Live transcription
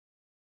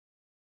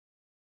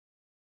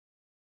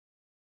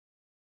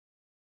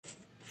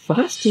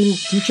fasting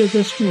teaches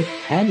us to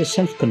have a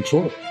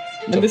self-control.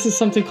 And this is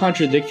something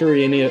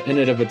contradictory in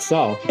it of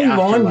itself. We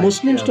want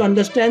Muslims to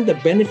understand the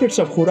benefits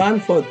of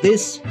Quran for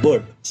this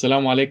word.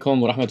 Assalamu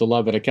alaikum wa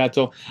rahmatullahi wa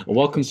barakatuh.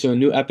 Welcome to a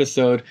new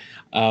episode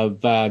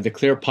of the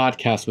Clear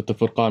Podcast with the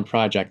Furqaan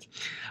Project.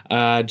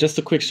 Just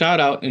a quick shout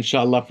out,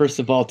 inshallah. First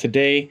of all,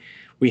 today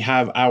we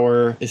have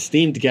our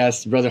esteemed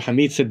guest, Brother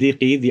Hameed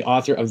Siddiqui, the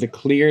author of The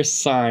Clear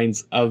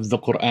Signs of the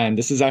Quran.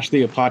 This is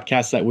actually a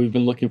podcast that we've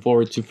been looking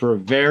forward to for a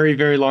very,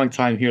 very long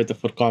time here at the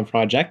Furqaan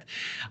Project.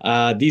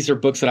 These are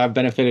books that I've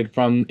benefited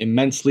from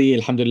immensely.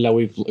 Alhamdulillah,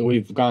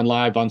 we've gone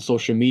live on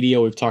social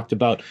media. We've talked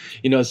about,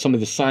 some of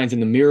the signs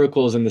and the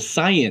miracles and the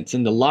science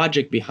and the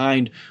logic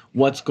behind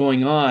what's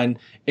going on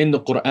in the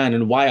Quran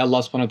and why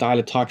Allah subhanahu wa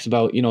ta'ala talks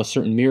about,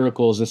 certain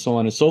miracles and so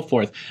on and so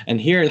forth. And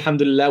here,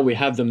 alhamdulillah, we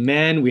have the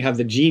man, we have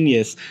the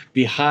genius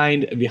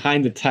behind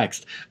the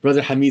text,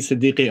 Brother Hameed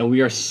Siddiqui, and we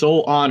are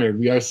so honored.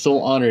 We are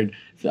so honored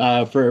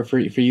for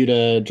you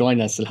to join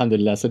us,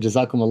 alhamdulillah. So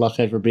jazakumullah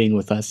khair for being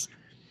with us.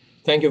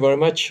 Thank you very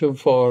much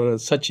for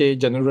such a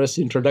generous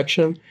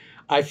introduction.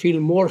 I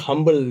feel more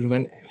humble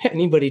when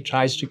anybody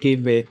tries to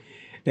give a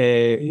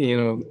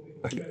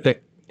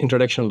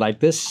introduction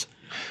like this.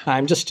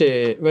 I'm just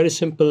a very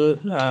simple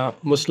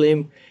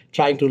Muslim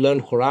trying to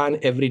learn Quran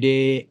every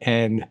day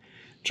and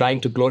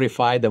trying to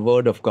glorify the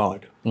word of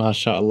God.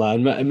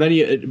 MashaAllah. And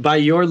many, by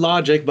your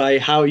logic, by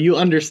how you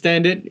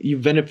understand it,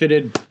 you've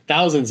benefited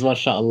thousands,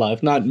 mashallah,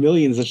 if not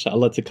millions,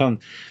 inshallah, to come.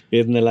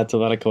 Bi'idhnillah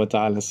tabaraka wa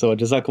ta'ala. So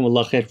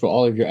jazakumullah khair for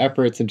all of your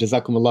efforts and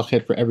jazakumullah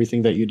khair for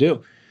everything that you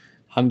do.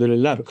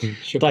 Alhamdulillah.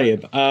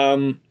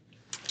 Tayyib.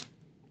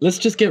 Let's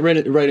just get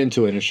right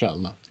into it,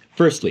 inshallah.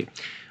 Firstly,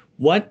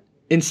 what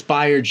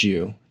inspired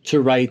you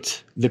to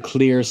write The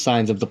Clear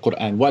Signs of the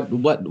Quran? What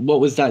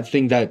was that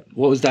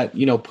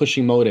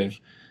pushing motive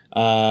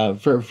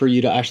for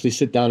you to actually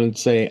sit down and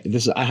say,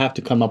 I have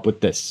to come up with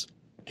this?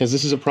 Because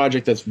this is a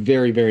project that's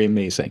very, very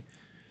amazing.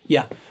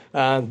 Yeah.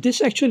 This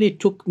actually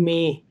took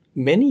me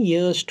many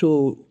years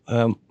to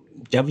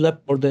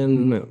develop. More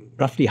than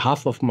roughly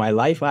half of my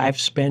life I have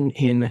spent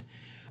in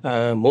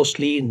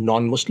mostly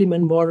non-Muslim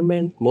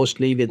environment,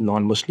 mostly with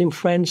non-Muslim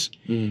friends,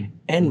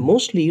 and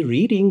mostly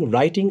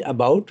writing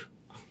about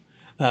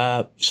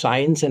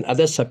science and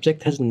other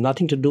subjects has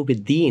nothing to do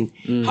with deen.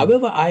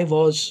 However, I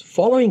was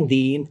following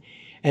deen,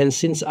 and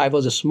since I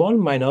was a small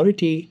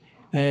minority,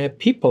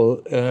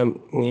 people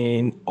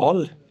in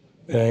all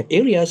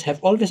areas have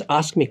always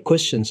asked me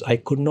questions. I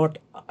could not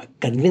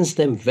convince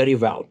them very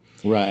well.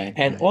 Right.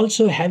 And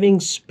also having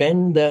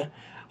spent the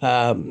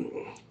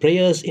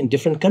prayers in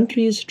different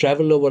countries,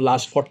 traveled over the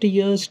last 40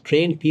 years,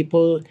 trained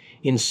people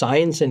in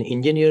science and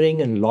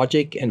engineering and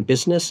logic and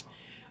business,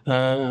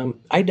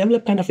 I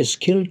developed kind of a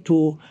skill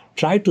to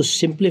try to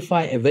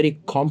simplify a very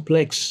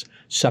complex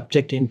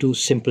subject into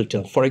simple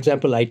terms. For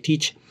example, I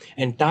teach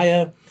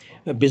entire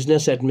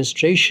business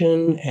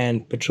administration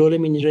and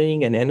petroleum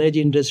engineering and energy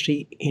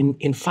industry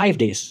in 5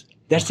 days.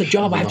 That's the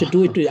job. I have to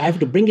do it. I have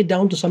to bring it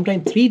down to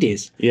sometimes 3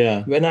 days.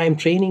 Yeah. When I'm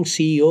training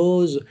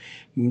CEOs,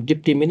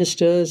 deputy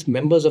ministers,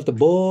 members of the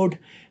board,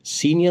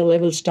 senior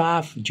level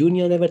staff,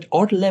 junior level,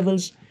 all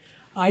levels,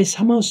 I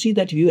somehow see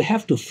that you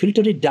have to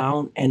filter it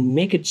down and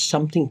make it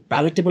something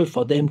palatable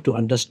for them to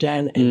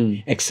understand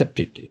and accept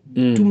it.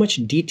 Too much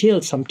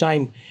detail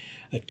sometimes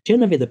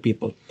turn away the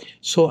people.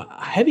 So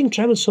having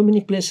traveled so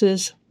many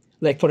places,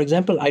 like for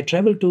example, I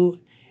travel to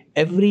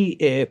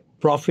every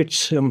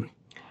prophet's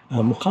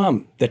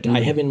muqam that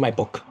I have in my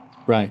book.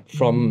 Right.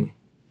 From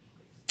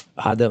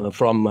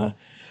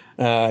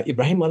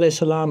Ibrahim alayhi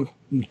salam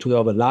to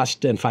our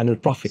last and final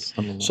prophet.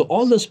 So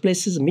all those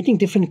places, meeting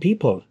different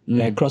people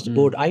across the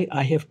board.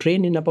 I have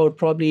trained in about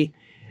probably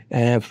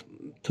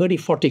 30,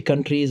 40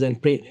 countries and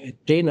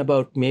trained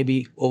about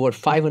maybe over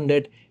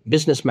 500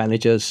 business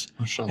managers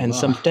and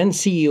some 10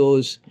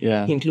 CEOs,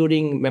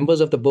 including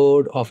members of the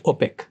board of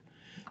OPEC.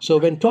 So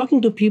when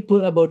talking to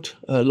people about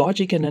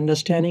logic and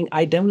understanding,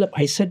 I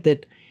said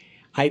that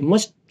I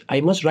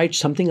must write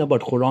something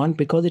about Quran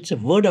because it's a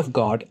word of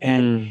God,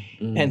 and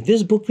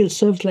this book will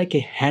serve like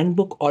a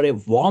handbook or a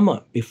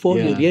warmer before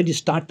you really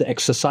start the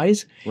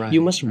exercise. Right,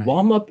 you must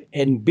warm up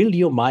and build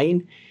your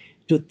mind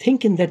to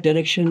think in that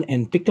direction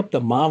and pick up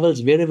the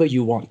marvels wherever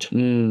you want.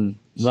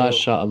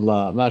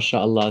 MashaAllah,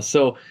 MashaAllah.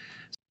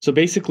 So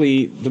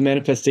basically, the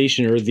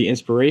manifestation or the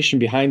inspiration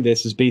behind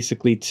this is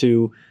basically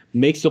to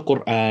make the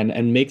Quran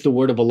and make the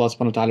word of Allah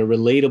subhanahu wa ta'ala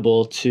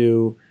relatable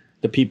to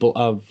the people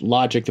of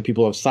logic, the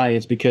people of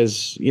science,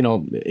 because,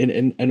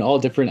 in all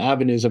different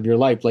avenues of your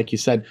life, like you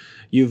said,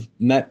 you've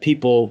met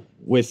people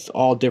with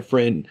all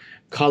different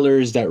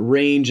colors that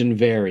range and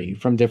vary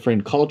from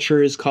different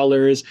cultures,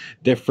 colors,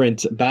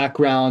 different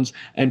backgrounds,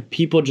 and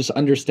people just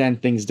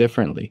understand things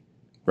differently.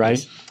 Right.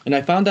 Yes. And I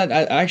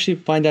actually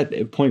find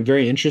that point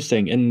very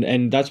interesting.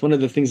 And that's one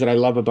of the things that I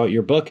love about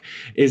your book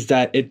is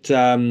that it,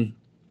 and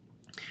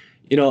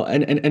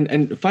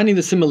finding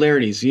the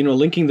similarities,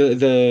 linking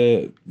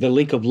the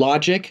link of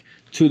logic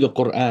to the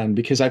Quran,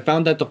 because I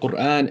found that the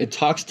Quran, it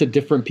talks to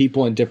different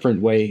people in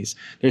different ways.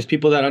 There's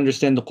people that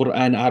understand the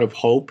Quran out of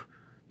hope.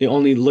 They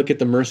only look at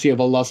the mercy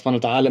of Allah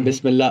subhanahu wa ta'ala.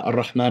 Bismillah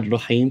ar-Rahman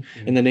ar-Rahim.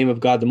 In the name of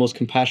God, the most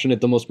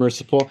compassionate, the most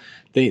merciful.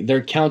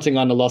 They're counting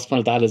on Allah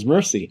subhanahu wa ta'ala's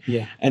mercy.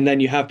 Yeah. And then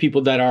you have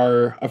people that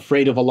are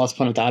afraid of Allah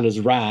subhanahu wa ta'ala's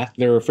wrath.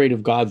 They're afraid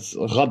of God's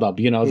ghadab,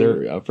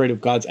 they're afraid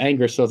of God's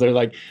anger. So they're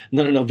like,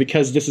 no,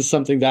 because this is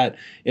something that,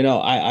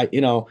 I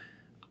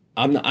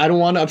don't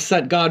want to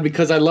upset God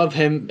because I love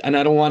him and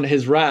I don't want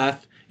his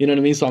wrath. You know what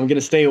I mean? So I'm going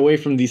to stay away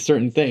from these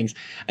certain things.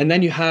 And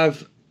then you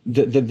have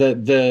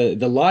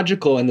the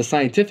logical and the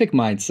scientific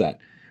mindset,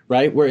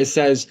 right? Where it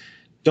says,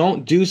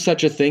 don't do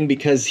such a thing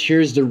because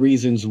here's the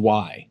reasons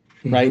why,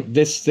 right?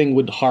 This thing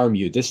would harm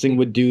you. This thing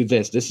would do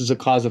this. This is a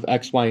cause of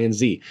X, Y, and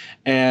Z.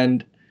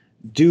 And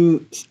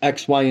do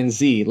X, Y, and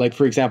Z. Like,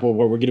 for example,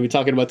 what we're going to be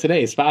talking about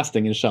today is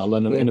fasting,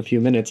 inshallah, in a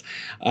few minutes.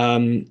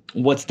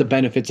 What's the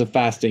benefits of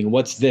fasting?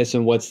 What's this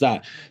and what's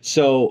that?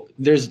 So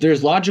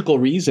there's logical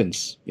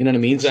reasons, you know what I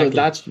mean?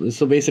 Exactly.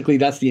 So basically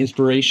that's the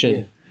inspiration.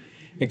 Yeah.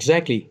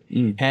 Exactly.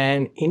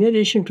 And in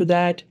addition to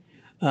that,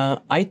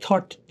 I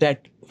thought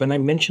that when I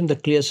mentioned the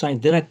clear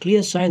signs, there are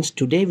clear signs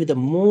today with the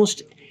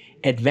most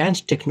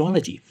advanced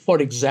technology. For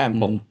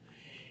example,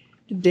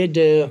 did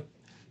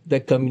the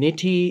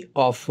community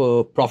of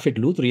Prophet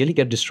Lut really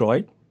get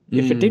destroyed?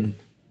 If it did,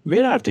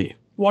 where are they?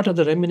 What are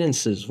the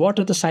reminiscences? What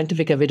are the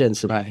scientific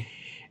evidence? Right.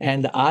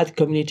 And the Ad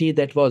community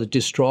that was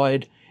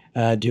destroyed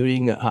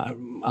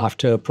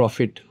after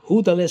Prophet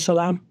Hud alayhi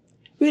salam,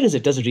 where is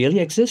it? Does it really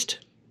exist?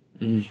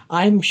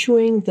 I'm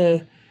showing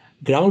the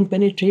ground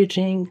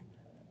penetrating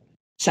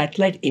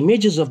satellite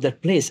images of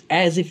that place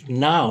as if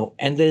now,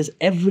 and there is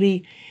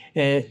every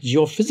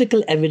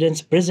geophysical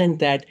evidence present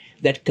that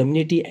that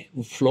community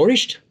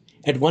flourished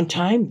at one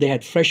time. They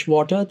had fresh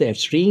water, they have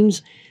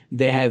streams,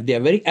 they are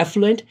very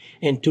affluent,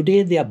 and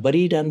today they are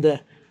buried under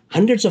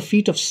hundreds of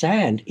feet of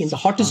sand in the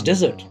hottest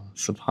desert.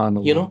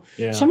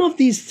 Subhanallah. Some of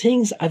these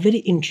things are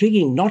very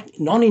intriguing,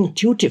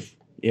 non-intuitive.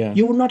 Yeah.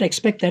 You would not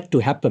expect that to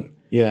happen.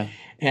 Yeah.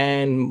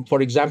 And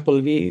for example,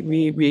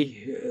 we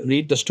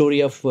read the story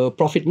of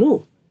Prophet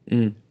Noah.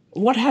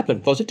 What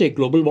happened? Was it a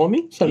global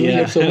warming? Suddenly you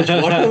have so much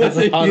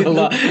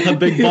water. A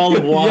big ball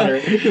of water.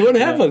 Yeah, what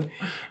happened?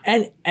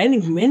 And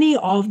many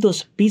of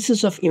those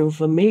pieces of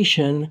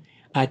information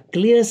are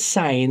clear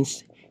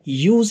signs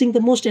using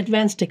the most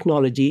advanced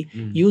technology,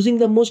 using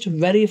the most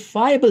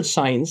verifiable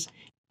science.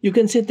 You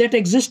can say that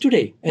exists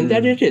today, and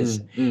that it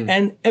is.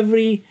 And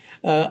every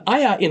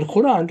ayah in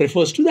Quran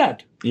refers to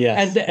that.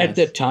 Yes. And at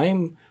that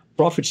time,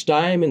 Prophet's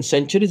time and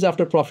centuries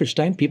after Prophet's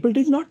time, people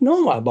did not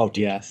know about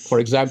it. Yes. For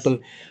example,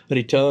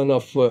 return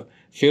of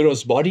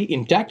Pharaoh's body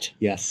intact.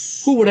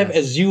 Yes. Who would have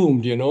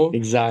assumed,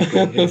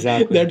 Exactly.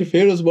 that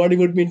Pharaoh's body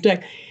would be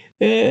intact?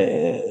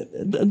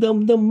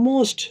 The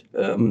most,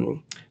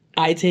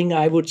 I think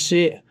I would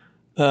say,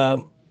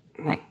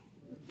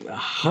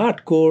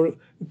 hardcore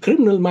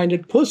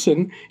criminal-minded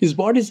person, his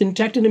body is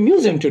intact in a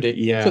museum today.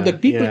 Yeah, so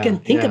that people can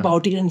think yeah.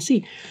 about it and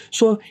see.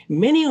 So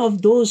many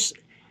of those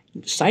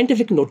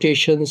scientific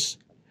notations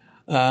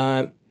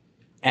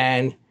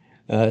and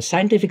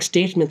scientific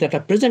statements that are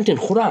present in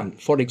Quran,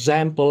 for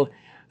example,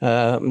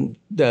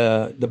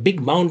 the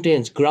big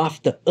mountains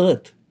graph the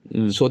earth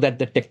so that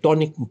the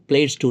tectonic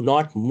plates do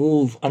not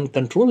move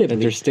uncontrollably.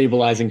 That they're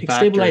stabilizing factors.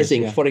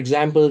 Stabilizing. Yeah. For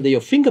example,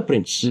 your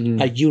fingerprints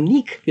are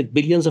unique with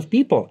billions of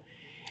people.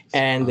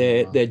 And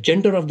the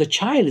gender of the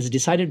child is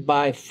decided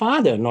by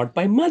father, not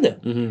by mother.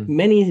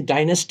 Many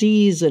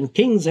dynasties and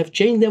kings have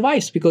changed their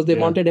wives because they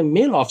wanted a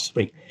male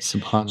offspring.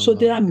 So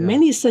there are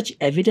many such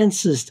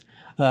evidences.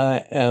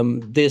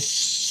 This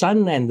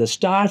sun and the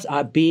stars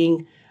are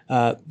being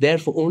there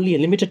for only a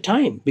limited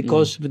time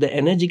because the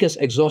energy gets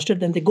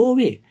exhausted and they go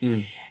away.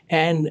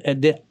 And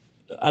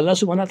Allah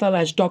subhanahu wa ta'ala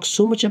has talked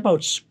so much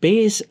about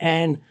space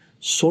and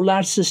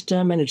solar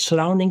system and its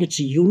surrounding, its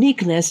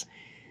uniqueness,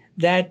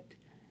 that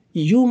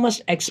you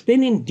must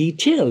explain in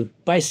detail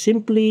by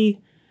simply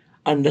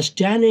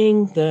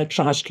understanding the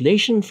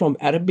translation from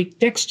Arabic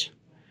text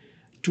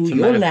to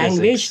your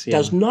language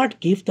does not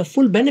give the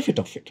full benefit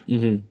of it.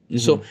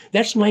 So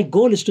that's my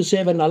goal, is to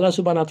say, when Allah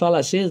subhanahu wa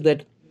ta'ala says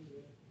that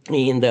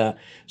in the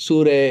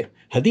Surah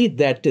Hadith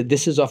that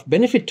this is of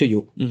benefit to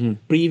you,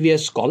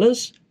 previous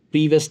scholars,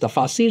 previous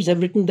tafasirs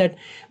have written that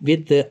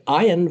with the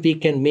iron we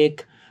can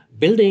make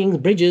buildings,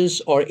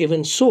 bridges, or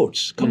even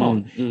swords. Come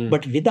on.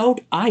 But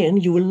without iron,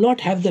 you will not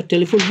have the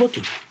telephone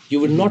working. You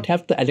will not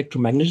have the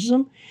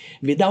electromagnetism.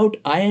 Without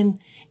iron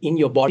in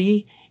your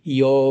body,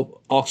 your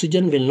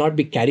oxygen will not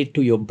be carried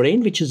to your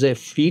brain, which is a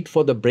feed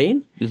for the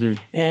brain.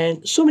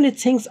 And so many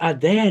things are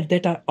there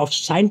that are of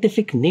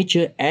scientific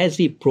nature. As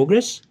we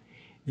progress,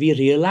 we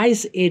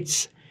realize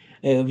it's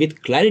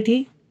with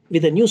clarity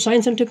with the new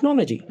science and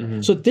technology.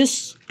 So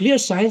this clear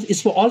science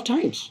is for all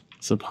times.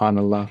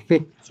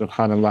 Subhanallah.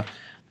 Subhanallah.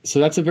 So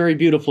that's a very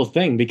beautiful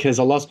thing, because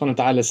Allah subhanahu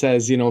wa ta'ala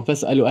says,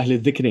 فَاسْأَلُوا أَهْلِ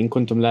الذِّكْرِ إِن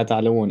كُنْتُمْ لَا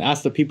تَعْلَمُونَ.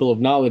 Ask the people of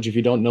knowledge if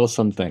you don't know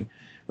something.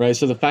 Right?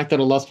 So the fact that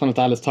Allah subhanahu wa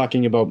ta'ala is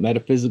talking about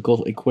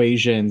metaphysical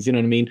equations, you know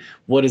what I mean?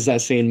 What does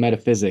that say in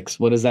metaphysics?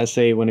 What does that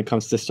say when it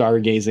comes to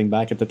stargazing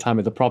back at the time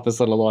of the Prophet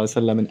sallallahu alaihi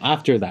wasallam and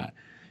after that?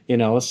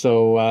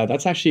 So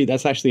that's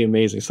actually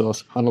amazing. So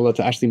subhanAllah,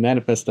 to actually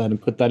manifest that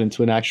and put that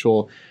into an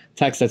actual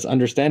text that's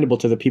understandable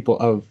to the people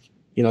of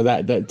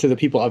that to the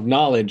people of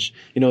knowledge,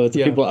 to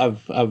the people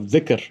of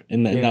dhikr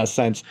in that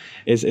sense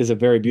is a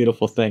very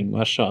beautiful thing,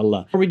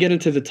 mashallah. Before we get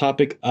into the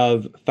topic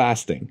of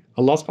fasting,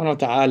 Allah subhanahu wa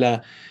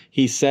ta'ala,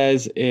 He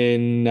says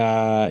in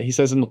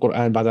the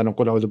Quran, بعد أن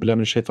نقول أعوذ بالله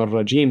من الشيطان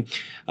الرجيم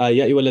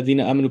يا أيها الذين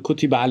آمنوا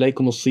كتب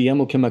عليكم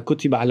الصيام كما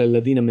كتب على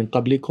الذين من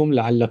قبلكم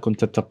لعلكم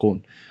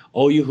تتقون.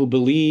 O you who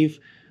believe,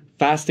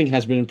 fasting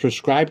has been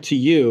prescribed to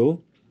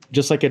you,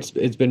 just like it's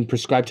been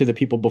prescribed to the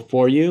people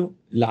before you,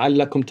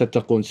 لَعَلَّكُمْ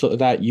تَتَّقُونَ, so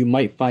that you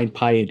might find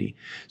piety.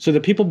 So the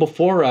people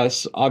before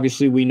us,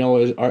 obviously we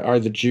know are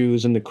the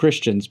Jews and the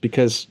Christians,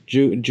 because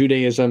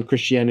Judaism,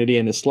 Christianity,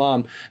 and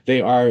Islam,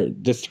 they are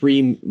the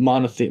three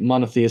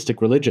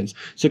monotheistic religions.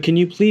 So can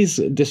you please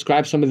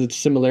describe some of the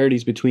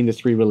similarities between the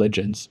three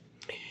religions?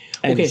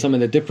 And some of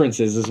the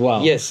differences as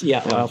well. Yes,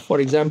 for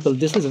example,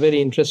 this is a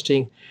very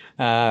interesting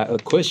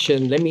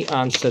question. Let me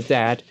answer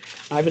that.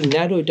 I will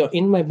narrow it down.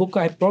 In my book,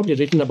 I've probably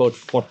written about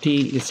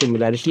 40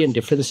 similarity and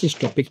differences,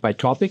 topic by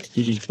topic.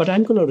 But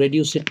I'm going to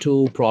reduce it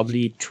to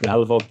probably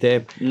 12 of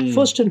them.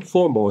 First and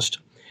foremost,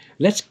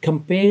 let's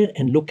compare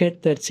and look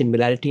at that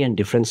similarity and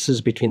differences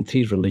between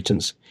three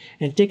religions.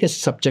 And take a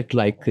subject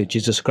like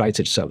Jesus Christ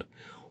itself.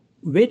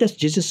 Where does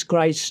Jesus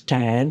Christ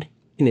stand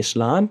in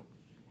Islam,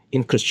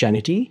 in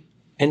Christianity,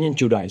 and in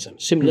Judaism?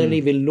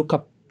 Similarly, we'll look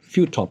up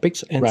few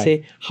topics and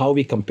say how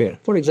we compare.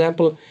 For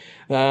example,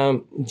 Isa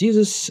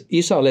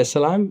alayhi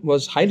salam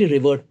was highly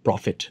revered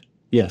prophet.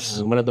 Yes.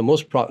 One of the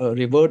most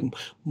revered,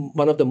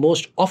 one of the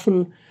most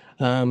often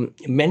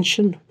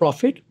mentioned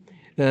prophet,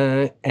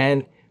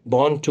 and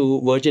born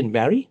to Virgin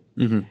Mary,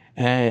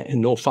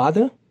 no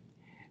father.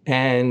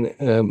 And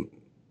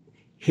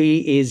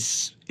he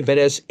is,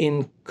 whereas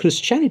in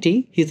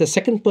Christianity, he's the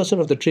second person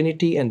of the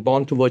Trinity and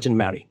born to Virgin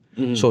Mary.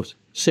 So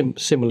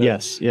similar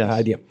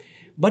idea.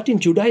 But in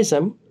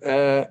Judaism,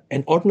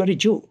 an ordinary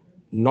Jew,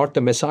 not the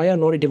Messiah,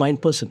 nor a divine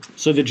person.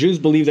 So the Jews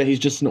believe that he's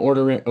just an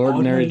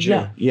ordinary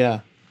Jew.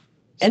 Yeah.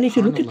 And if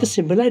you look at the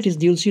similarities,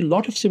 you'll see a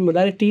lot of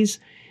similarities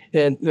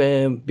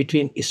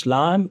between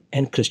Islam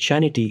and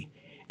Christianity.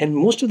 And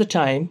most of the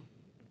time,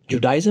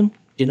 Judaism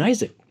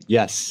denies it.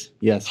 Yes.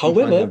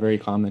 However, very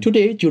common.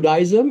 Today,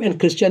 Judaism and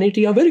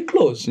Christianity are very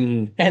close.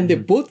 And they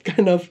both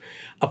kind of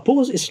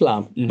oppose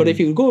Islam. But if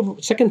you go,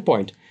 second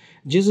point,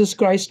 Jesus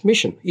Christ's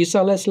mission. Isa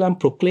alayhi salam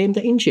proclaimed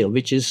the Injil,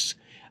 which is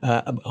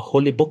a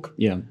holy book.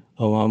 Yeah.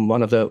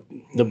 One of the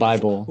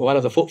Bible. One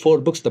of the four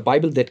books, the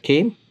Bible that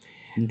came.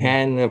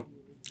 And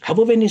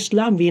however, in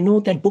Islam, we know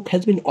that book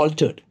has been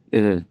altered.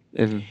 And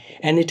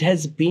it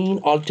has been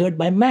altered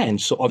by man.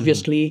 So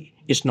obviously,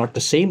 it's not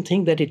the same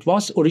thing that it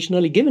was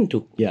originally given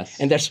to. Yes.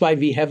 And that's why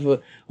we have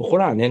a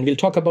Quran. And we'll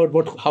talk about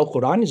how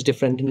Quran is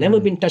different. It's never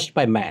been touched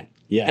by man.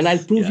 Yes. And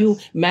I'll prove you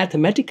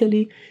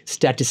mathematically,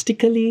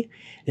 statistically,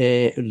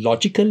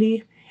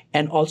 logically,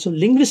 and also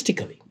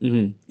linguistically.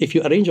 If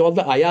you arrange all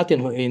the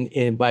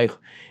ayat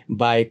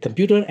by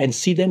computer and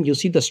see them, you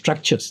see the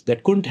structures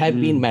that couldn't have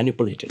been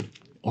manipulated.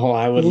 Oh,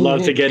 I would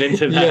love to get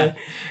into that.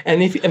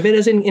 And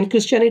whereas in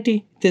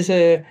Christianity,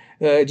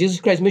 Jesus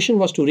Christ's mission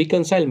was to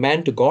reconcile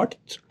man to God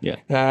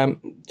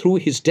through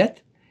his death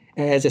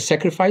as a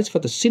sacrifice for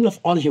the sin of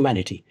all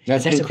humanity.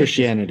 That's in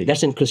Christianity.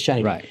 That's in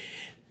Christianity. Right.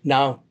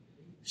 Now,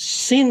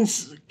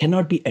 sins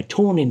cannot be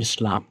atoned in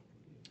Islam.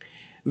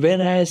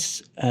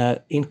 Whereas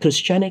in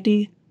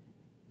Christianity,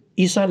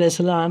 Isa alayhi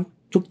salam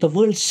took the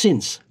world's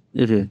sins.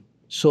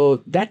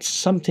 So that's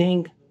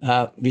something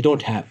we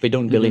don't have. We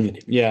don't believe in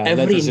it. Yeah,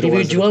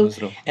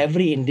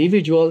 every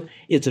individual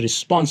is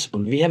responsible.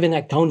 We have an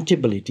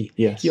accountability.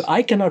 Yes.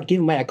 I cannot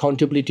give my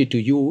accountability to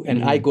you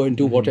and I go and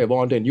do what I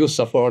want and you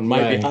suffer on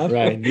my behalf.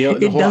 Right.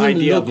 The whole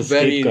idea of the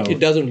scapegoat. It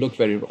doesn't look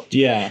very right.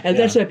 Yeah. And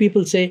that's why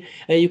people say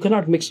you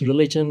cannot mix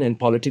religion and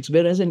politics.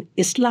 Whereas in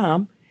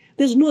Islam,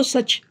 there's no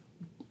such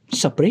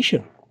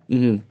separation.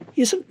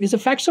 It's a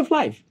facts of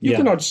life. You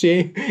cannot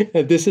say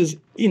this is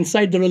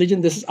inside the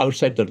religion, this is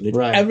outside the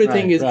religion.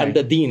 Everything is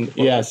under deen.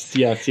 Yes.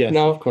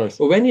 Now, of course.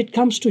 When it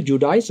comes to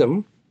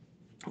Judaism,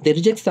 they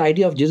reject the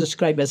idea of Jesus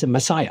Christ as a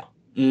Messiah.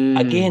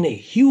 Again, a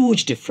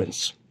huge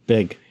difference.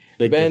 Big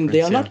when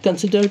they are not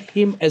considered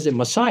him as a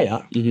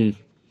Messiah,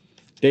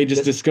 they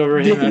just discover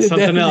him as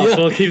something else.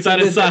 We'll keep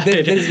that aside.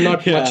 There is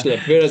not much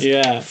left.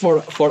 Whereas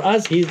for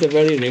us, he's the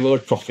very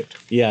revered prophet.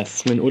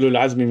 Yes, min ulul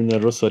azmi min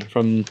ar-rusul,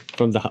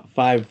 from the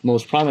 5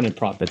 most prominent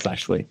prophets,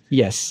 actually.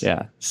 Yes.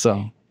 Yeah.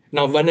 So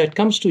now, when it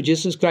comes to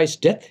Jesus Christ's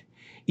death,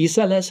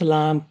 Isa alayhi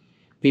salam,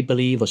 we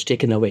believe, was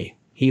taken away.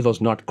 He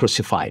was not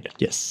crucified.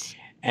 Yes.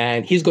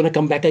 And he's going to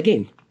come back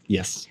again.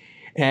 Yes.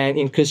 And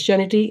in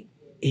Christianity,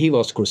 he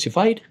was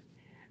crucified.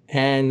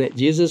 And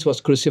Jesus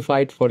was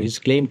crucified for his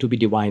claim to be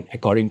divine,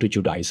 according to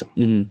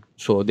Judaism.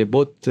 So they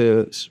both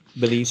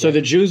believe. So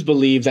the Jews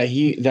believe that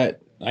Isa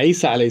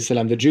alayhi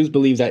salam, the Jews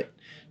believe that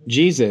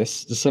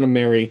Jesus, the son of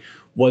Mary,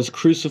 was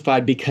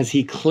crucified because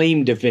he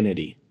claimed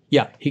divinity.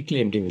 Yeah, he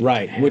claimed divinity.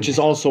 Right, which is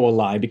also a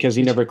lie because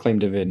he never claimed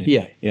divinity.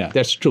 Yeah,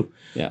 that's true.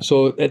 Yeah.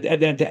 So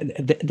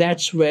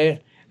that's where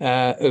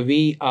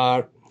we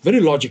are very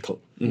logical.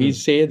 We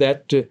say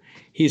that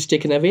he's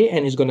taken away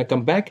and he's going to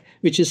come back,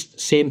 which is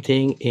same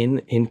thing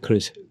in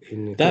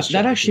Christianity.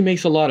 That actually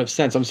makes a lot of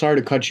sense. I'm sorry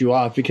to cut you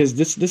off because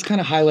this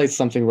kind of highlights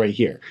something right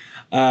here.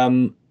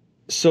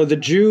 So the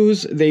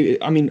Jews,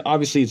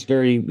 obviously it's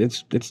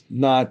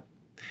not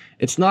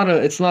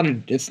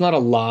a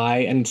lie,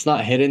 and it's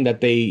not hidden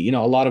that they,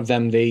 a lot of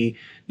them, they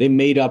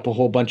made up a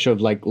whole bunch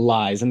of like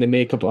lies, and they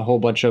make up a whole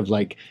bunch of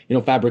like,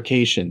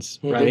 fabrications,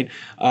 right?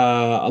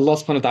 Allah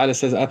subhanahu wa ta'ala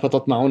says,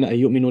 أَفَتَطْمَعُونَ أَن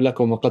يُؤْمِنُوا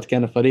لَكُمْ وَقَدْ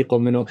كَانَ فَرِيقٌ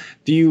مِّنْهُمْ.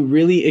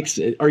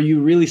 Are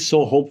you really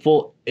so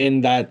hopeful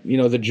in that,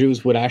 the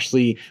Jews would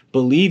actually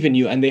believe in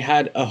you, and they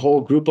had a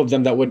whole group of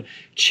them that would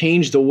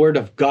change the word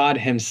of God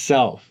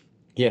himself?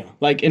 Yeah.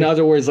 Like, in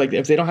other words, like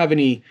if they don't have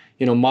any,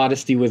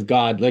 modesty with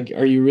God, like,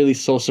 are you really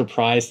so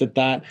surprised at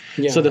that?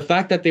 Yeah. So the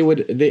fact that it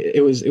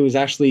was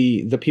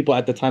actually the people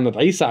at the time of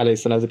Isa alayhi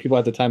salam, the people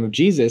at the time of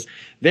Jesus,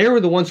 they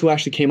were the ones who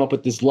actually came up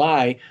with this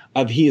lie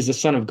of he is the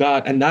Son of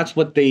God. And that's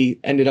what they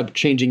ended up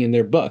changing in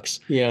their books,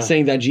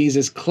 saying that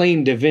Jesus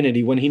claimed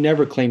divinity when he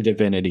never claimed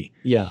divinity.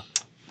 Yeah.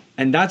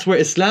 And that's where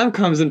Islam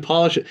comes and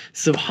polishes.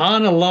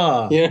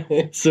 Subhanallah. Yeah.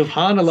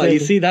 Subhanallah. You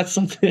see, that's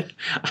something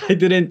I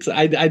didn't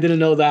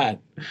know that.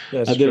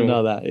 That's I didn't true.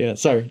 know that. Yeah.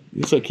 Sorry.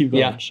 So keep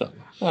going.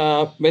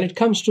 Yeah. When it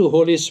comes to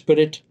Holy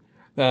Spirit,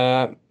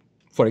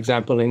 for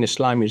example, in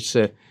Islam, it's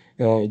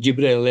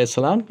Jibreel alayhi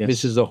salam. Yes.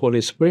 This is the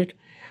Holy Spirit.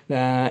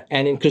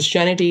 And in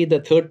Christianity, the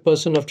third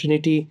person of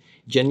Trinity,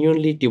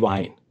 genuinely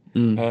divine,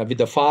 with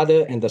the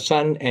Father and the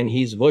Son, and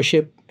he's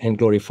worshipped and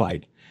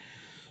glorified.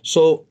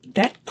 So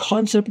that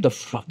concept, the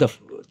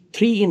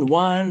 3 in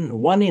 1,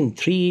 1 in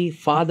 3,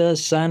 Father,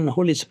 Son,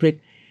 Holy Spirit,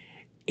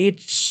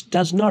 it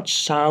does not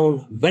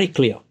sound very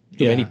clear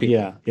to many people.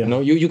 Yeah.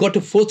 You got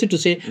to force it to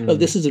say, well,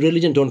 this is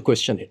religion, don't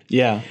question it.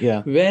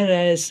 Yeah.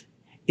 Whereas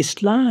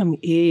Islam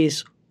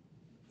is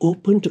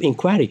open to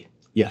inquiry.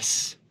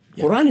 Yes.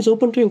 Quran is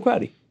open to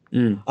inquiry.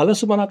 Allah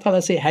subhanahu wa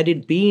ta'ala say, had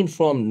it been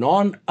from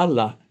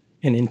non-Allah,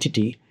 an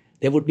entity,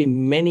 there would be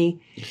many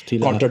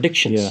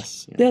contradictions.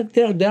 Yes.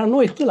 There are no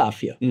ikhtilaf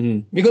here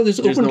because it's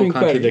There's open no to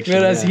inquiry. contradiction,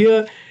 Whereas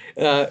here,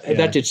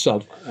 that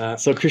itself.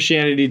 So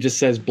Christianity just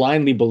says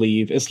blindly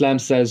believe. Islam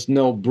says,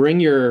 no, bring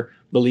your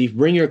belief,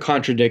 bring your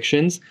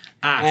contradictions,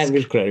 ask. And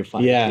we'll clarify.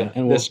 Yeah,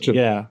 and that's true.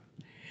 Yeah.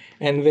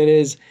 And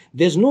whereas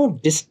there's no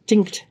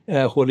distinct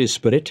Holy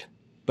Spirit,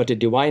 but a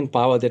divine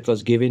power that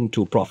was given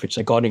to prophets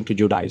according to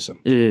Judaism.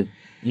 When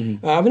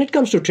it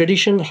comes to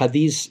tradition,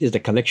 Hadith is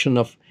the collection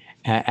of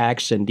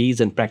acts and deeds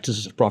and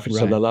practices of Prophet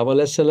sallallahu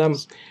alaihi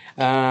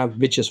wasallam,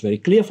 which is very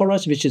clear for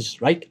us, which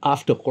is right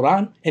after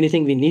Quran.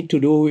 Anything we need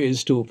to do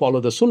is to follow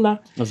the Sunnah.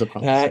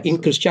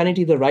 In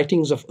Christianity, the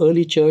writings of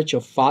early church,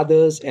 of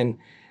fathers and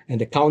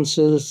the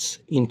councils,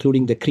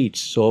 including the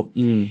creeds. So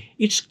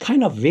it's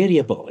kind of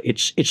variable.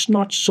 It's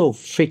not so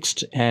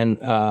fixed and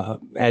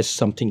as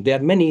something. There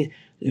are many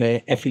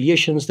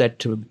affiliations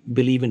that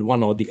believe in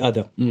one or the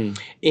other.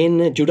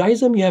 In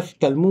Judaism, you have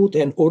Talmud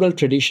and oral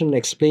tradition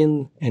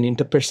explain and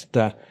interpret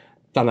the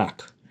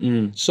Tanakh.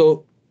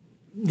 So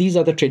these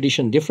are the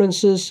tradition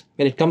differences.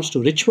 When it comes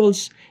to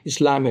rituals,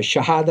 Islam has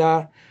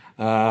Shahada,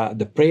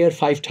 the prayer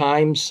 5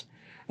 times,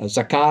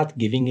 Zakat,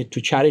 giving it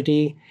to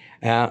charity,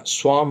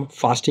 Swam,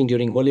 fasting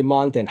during Holy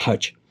Month, and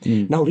Hajj.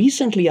 Now,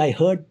 recently I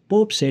heard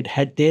Pope said,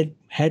 had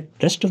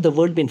rest of the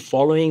world been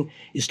following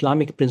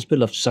Islamic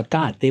principle of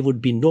zakat, there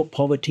would be no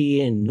poverty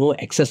and no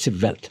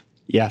excessive wealth.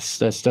 Yes,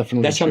 that's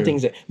definitely That's true. something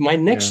that my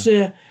next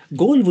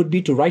goal would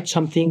be to write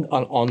something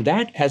on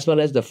that, as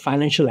well as the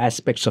financial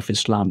aspects of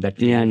Islam.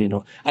 That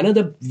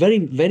another very,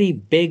 very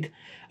big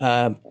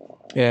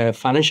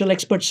financial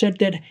expert said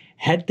that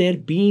had there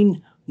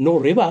been no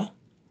riba,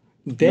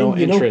 then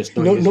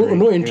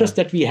no interest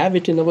that we have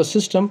it in our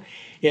system,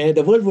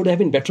 the world would have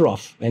been better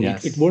off, and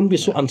it wouldn't be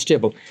so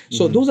unstable.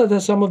 So those are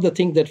some of the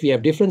things that we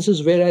have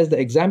differences. Whereas the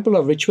example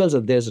of rituals,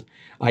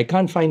 I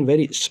can't find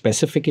very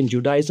specific in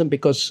Judaism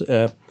because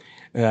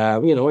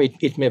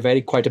it may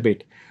vary quite a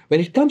bit. When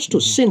it comes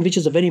to sin, which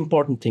is a very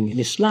important thing in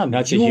Islam,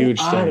 that's a huge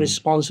thing. You are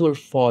responsible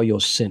for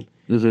your sin.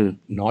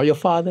 Nor your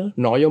father,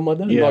 nor your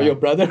mother, nor your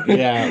brother,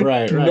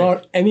 right.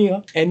 nor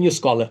any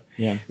scholar.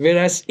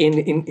 Whereas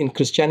in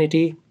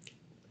Christianity,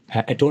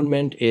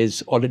 atonement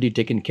is already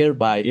taken care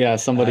by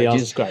somebody else.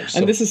 Jesus Christ.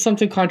 And this is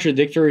something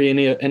contradictory in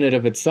it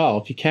of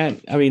itself. You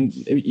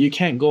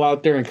can't go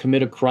out there and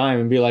commit a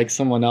crime and be like,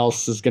 someone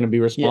else is going to be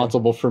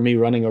responsible for me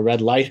running a red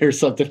light or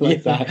something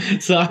like that.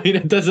 So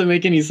it doesn't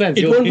make any sense.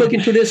 It won't work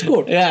in today's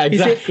court. Yeah,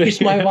 exactly.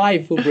 It's my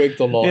wife who breaks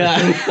the law.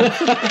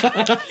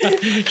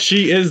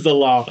 She is the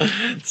law.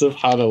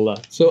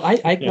 Subhanallah. So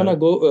I want to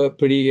go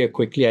pretty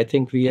quickly. I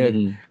think we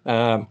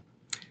are...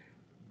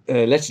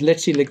 let's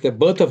see, like the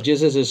birth of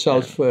Jesus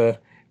itself,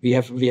 we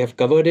have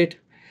covered it.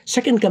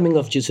 Second coming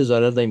of Jesus is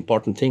another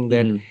important thing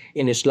that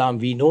in Islam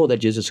we know that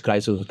Jesus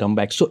Christ will come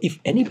back. So if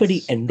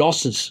anybody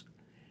endorses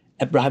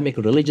Abrahamic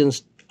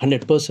religions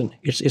 100%,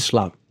 it's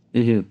Islam.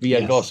 We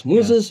endorse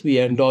Moses, we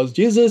endorse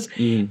Jesus,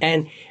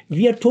 and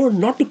we are told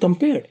not to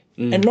compare.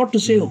 and not to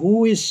say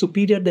who is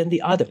superior than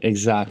the other.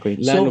 Exactly.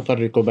 لا So-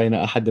 نفرق بين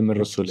أحد من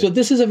رسله. So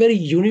this is a very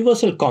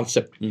universal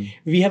concept.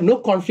 We have no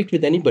conflict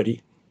with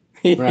anybody.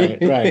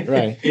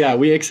 Right. Yeah,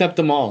 we accept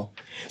them all.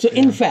 So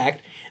in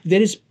fact,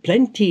 there is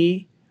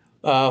plenty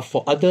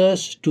for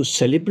others to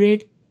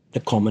celebrate the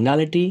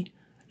commonality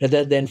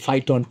rather than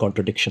fight on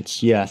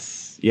contradictions.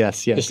 Yes.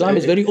 Islam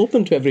is very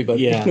open to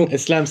everybody. Yeah,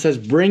 Islam says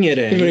bring it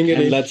in, Bring it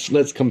and in.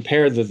 let's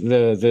compare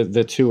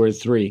the two or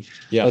three.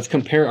 Yeah. Let's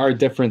compare our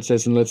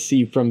differences, and let's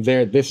see from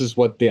there. This is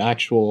what the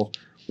actual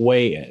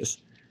way is.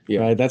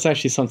 Yeah. Right. That's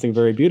actually something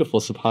very beautiful,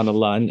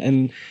 subhanallah.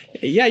 And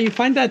yeah, you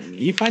find that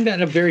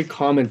a very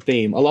common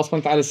theme. Allah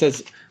subhanahu wa ta'ala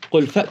says,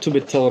 قُلْ فَأْتُوا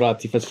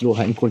بِالتَّوْرَاةِ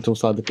فَاتْلُوهَا إِن كُنتُمْ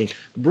صَادِقِينَ.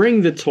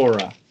 Bring the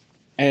Torah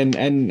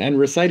and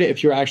recite it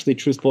if you're actually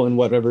truthful in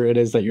whatever it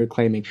is that you're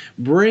claiming.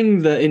 Bring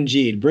the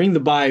Injil, bring the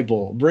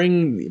Bible,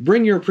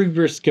 bring your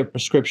previous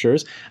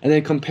scriptures, and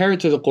then compare it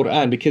to the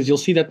Quran, because you'll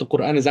see that the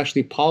Quran is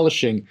actually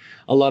polishing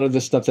a lot of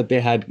the stuff that they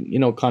had,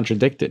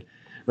 contradicted,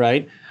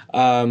 right?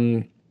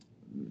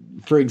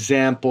 For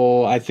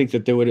example, I think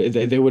that they would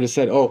have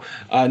said, no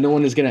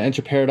one is going to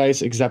enter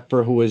paradise except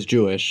for who is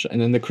Jewish, and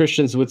then the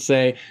Christians would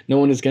say, no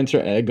one is going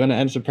to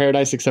enter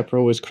paradise except for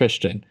who is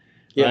Christian,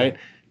 right?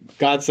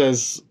 God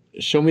says,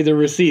 show me the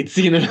receipts.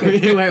 You know what I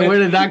mean? Where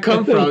did that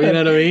come from? You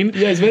know what I mean?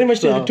 Yeah, it's very much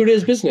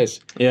today's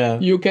business. Yeah.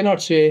 You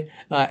cannot say,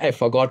 I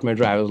forgot my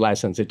driver's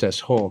license, it's at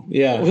home.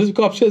 Yeah. The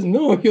cop says,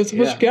 no, you're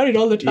supposed to carry it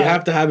all the time. You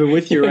have to have it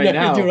with you right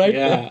now. With you, right?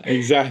 Yeah,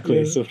 exactly.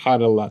 Yeah.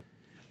 Subhanallah.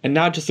 And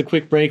now just a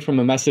quick break from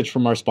a message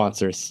from our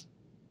sponsors.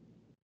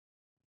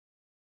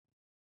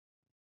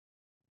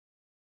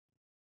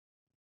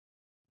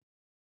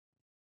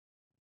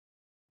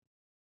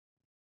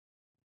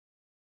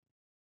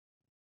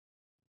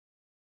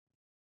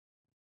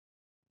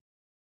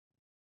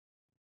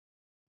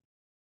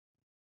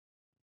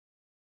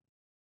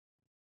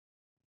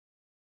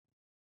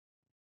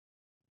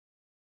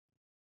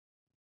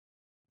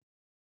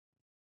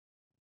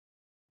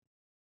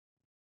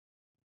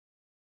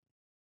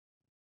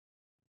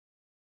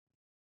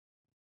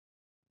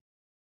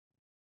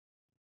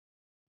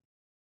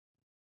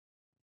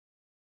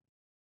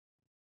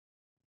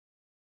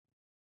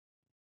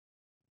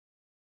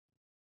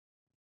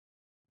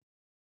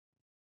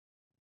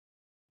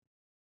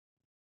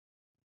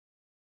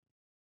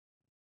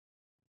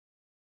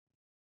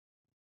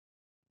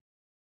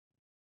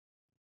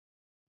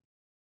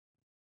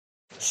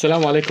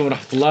 Assalamu alaikum wa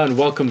rahmatullah, and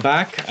welcome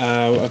back.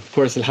 Of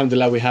course,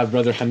 alhamdulillah, we have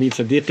Brother Hameed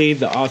Siddiqui,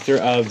 the author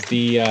of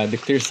the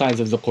Clear Signs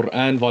of the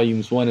Quran,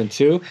 volumes 1 and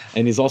 2,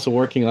 and he's also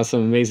working on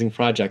some amazing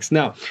projects.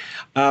 Now,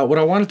 what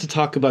I wanted to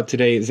talk about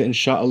today is,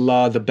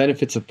 inshallah, the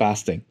benefits of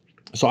fasting.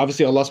 So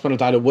obviously Allah subhanahu wa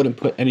ta'ala wouldn't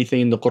put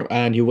anything in the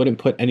Quran, He wouldn't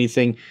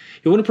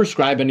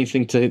prescribe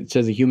anything to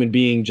the human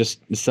being just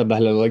for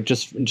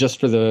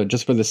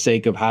the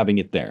sake of having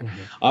it there.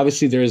 Mm-hmm.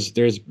 Obviously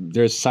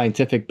there's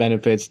scientific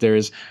benefits,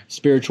 there's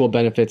spiritual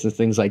benefits and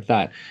things like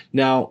that.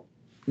 Now,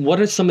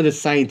 what are some of the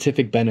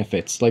scientific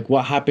benefits? Like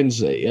what happens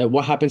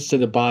to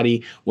the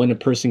body when a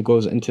person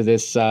goes into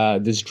this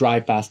dry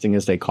fasting,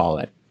 as they call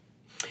it?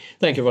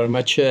 Thank you very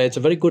much. It's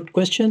a very good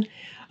question.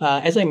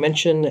 As I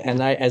mentioned,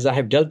 and as I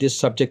have dealt this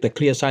subject, the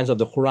clear signs of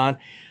the Quran,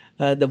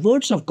 the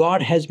words of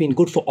God has been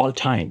good for all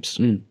times.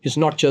 It's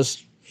not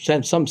just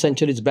some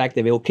centuries back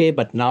they were okay,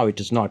 but now it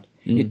is not.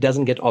 It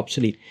doesn't get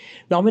obsolete.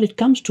 Now, when it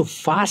comes to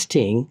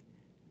fasting,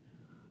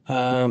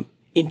 in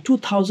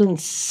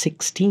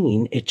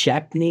 2016, a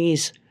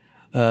Japanese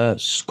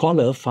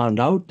scholar found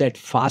out that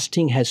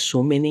fasting has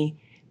so many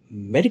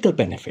medical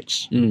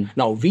benefits.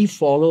 Now, we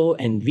follow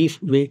and we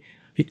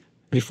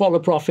follow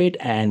Prophet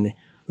and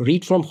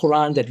read from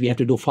Quran that we have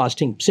to do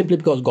fasting simply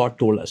because God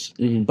told us.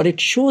 But it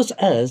shows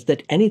us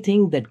that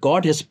anything that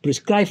God has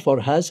prescribed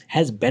for us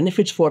has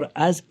benefits for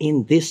us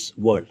in this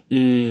world.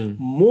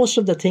 Most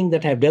of the thing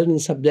that I've dealt in the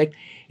subject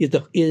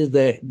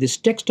this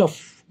text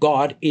of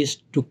God is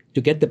to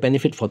get the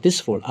benefit for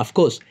this world. Of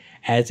course,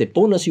 as a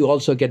bonus, you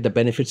also get the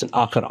benefits in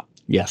Akhirah.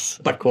 Yes,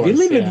 but of course, we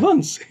live it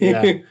once.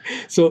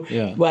 So,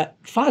 yeah. But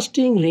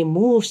fasting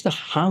removes the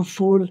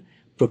harmful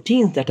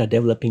proteins that are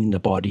developing in the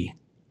body.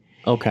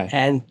 Okay.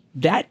 And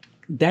that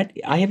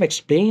I have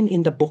explained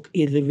in the book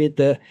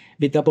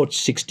with about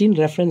 16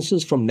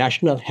 references from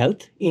National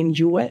Health in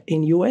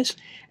US,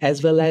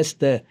 as well as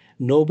the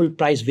Nobel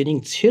Prize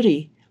winning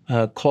theory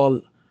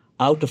called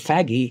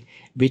autophagy,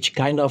 which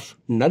kind of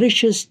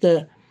nourishes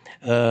the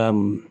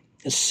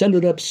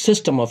cellular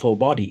system of our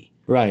body.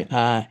 Right.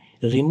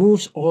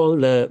 Removes all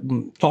the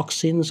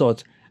toxins or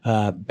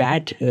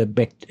bad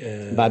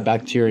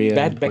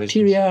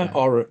bacteria,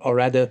 or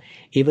rather,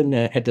 even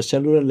at the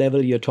cellular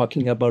level, you're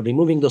talking about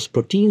removing those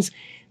proteins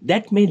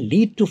that may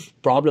lead to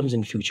problems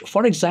in future.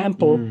 For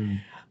example,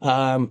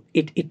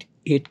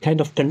 it kind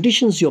of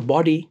conditions your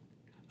body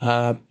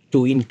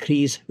to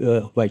increase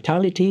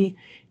vitality,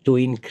 to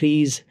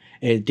increase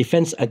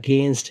defense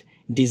against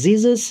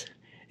diseases,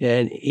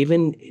 and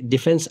even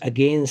defense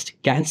against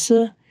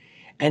cancer.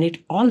 And it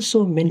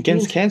also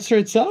maintains... Against cancer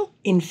itself?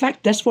 In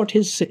fact, that's what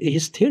his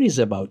theory is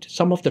about.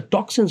 Some of the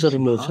toxins are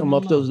removed. Some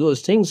of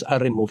those things are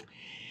removed.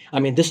 I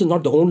mean, this is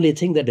not the only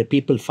thing that the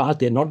people fast,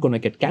 they're not going to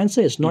get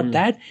cancer. It's not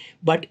that,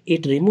 but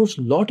it removes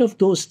a lot of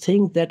those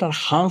things that are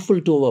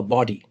harmful to our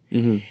body.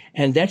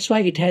 And that's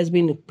why it has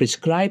been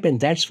prescribed, and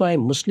that's why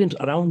Muslims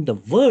around the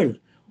world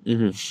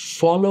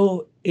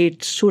follow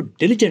it so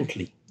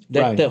diligently.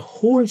 That the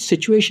whole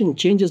situation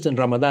changes in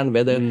Ramadan,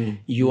 whether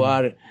you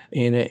are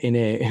in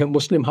a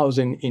Muslim house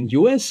in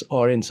US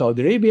or in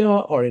Saudi Arabia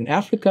or in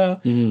Africa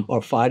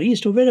or Far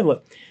East or wherever.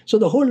 So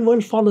the whole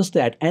world follows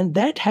that. And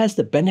that has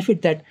the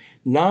benefit that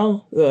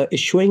now is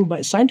showing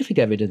by scientific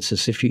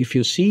evidences. If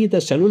you see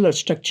the cellular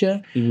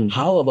structure,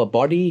 how our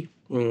body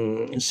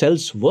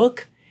cells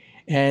work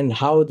and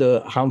how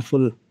the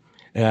harmful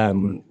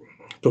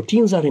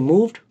proteins are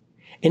removed,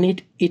 and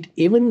it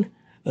even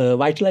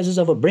vitalizes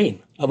our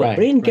brain. Our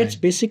brain gets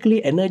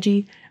basically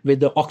energy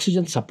with the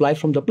oxygen supply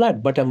from the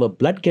blood, but our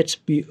blood gets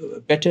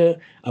better,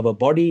 our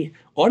body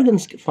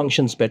organs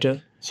functions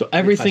better. So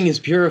everything is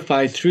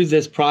purified through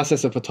this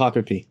process of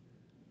photography.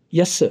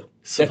 Yes, sir.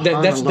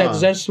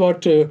 That's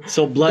what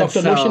so blood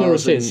Dr. cells Moshinor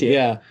says here.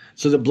 Yeah.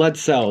 So the blood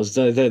cells,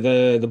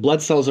 the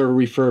blood cells are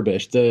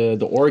refurbished.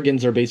 The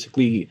organs are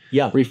basically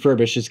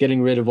refurbished. It's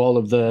getting rid of all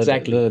of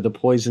the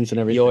poisons and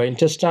everything. Your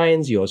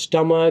intestines, your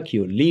stomach,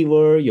 your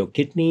liver, your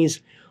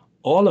kidneys,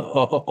 all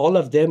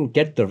of them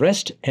get the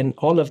rest, and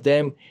all of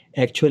them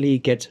actually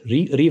get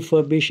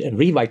refurbished and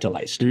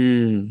revitalized.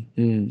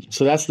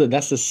 So that's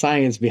the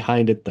science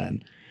behind it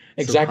then.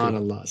 Exactly.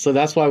 SubhanAllah. So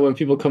that's why when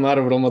people come out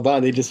of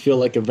Ramadan, they just feel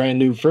like a brand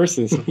new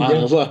person.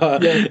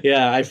 SubhanAllah.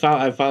 Yeah, I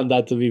found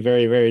that to be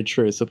very, very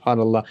true.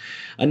 SubhanAllah.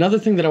 Another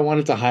thing that I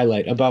wanted to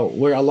highlight about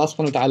where Allah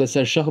subhanahu wa ta'ala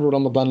says, شهر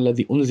رمضان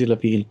الذي أنزل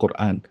فيه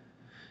القرآن.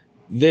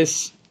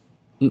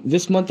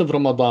 This month of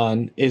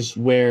Ramadan is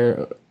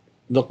where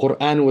the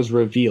Quran was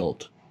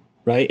revealed.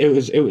 Right?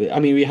 I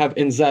mean, we have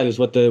inzal is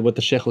what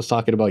the Sheikh was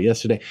talking about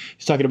yesterday.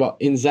 He's talking about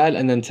inzal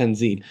and then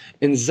tanzil.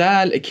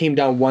 Inzal, it came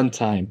down one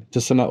time to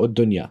Sama'ud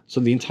Dunya. So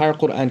the entire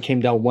Quran came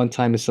down one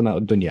time to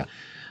Sama'ud Dunya,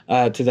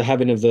 to the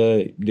heaven to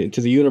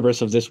the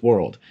universe of this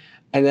world.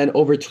 And then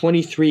over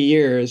 23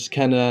 years,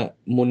 kana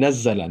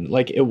munazzalan,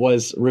 like it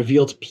was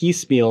revealed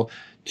piecemeal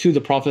to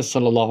the Prophet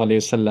sallallahu alaihi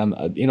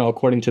wasallam,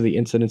 according to the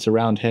incidents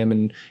around him,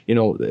 and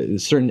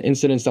certain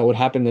incidents that would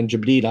happen. Then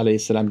Jibreel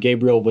alayhi salam,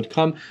 Gabriel would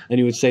come, and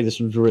he would say, "This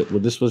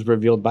was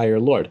revealed by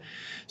your Lord."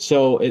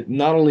 So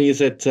not only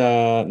is it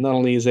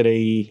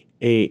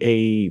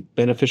a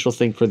beneficial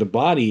thing for the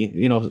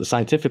body,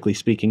 scientifically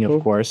speaking,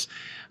 of course.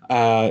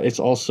 It's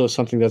also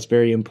something that's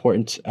very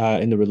important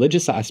in the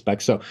religious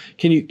aspect. So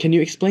can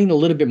you explain a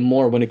little bit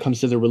more when it comes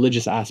to the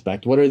religious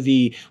aspect? What are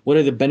the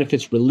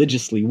benefits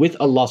religiously with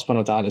Allah subhanahu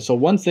wa ta'ala? So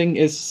one thing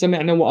is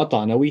sami'na wa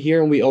ata'na, we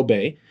hear and we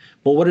obey.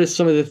 But what are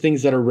some of the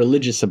things that are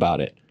religious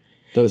about it?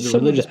 The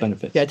religious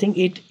benefits. Yeah, I think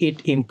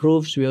it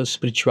improves your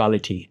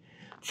spirituality.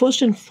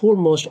 First and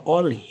foremost,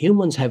 all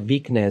humans have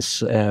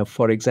weakness.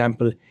 For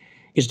example,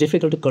 it's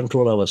difficult to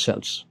control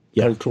ourselves.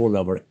 Control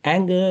our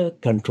anger,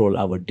 control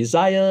our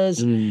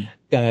desires,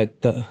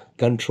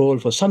 control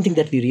for something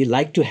that we really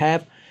like to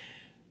have.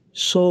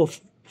 So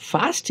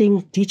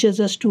fasting teaches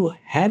us to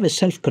have a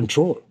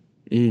self-control.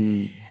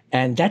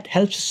 And that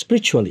helps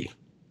spiritually.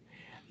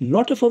 A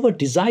lot of our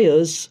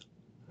desires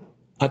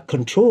are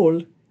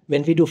controlled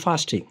when we do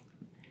fasting.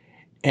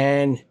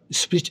 And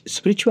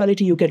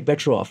spirituality, you get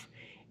better off.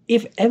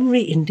 If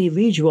every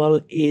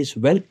individual is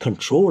well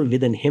controlled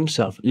within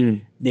himself,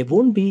 there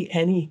won't be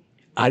any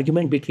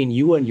argument between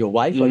you and your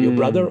wife or your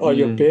brother or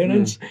your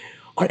parents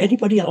or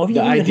anybody else. Or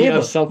the idea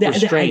of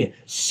self-restraint.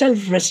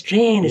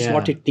 Self-restraint is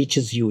what it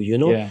teaches you,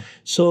 Yeah.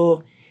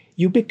 So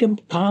you become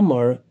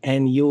calmer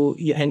and you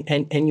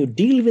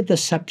deal with the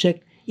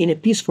subject in a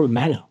peaceful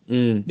manner.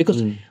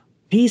 Because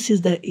peace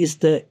is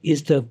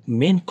the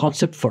main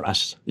concept for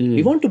us.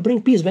 We want to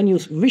bring peace. When you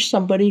wish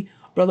somebody,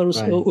 Brother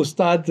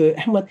Ustad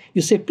Ahmad,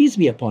 you say, peace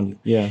be upon you.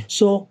 Yeah.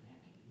 So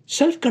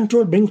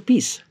self-control brings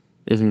peace.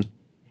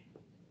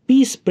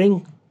 Peace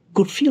brings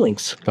good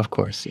feelings. Of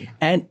course. Yeah.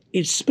 And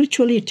it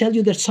spiritually tells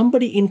you that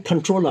somebody in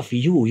control of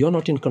you. You're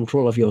not in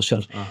control of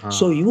yourself.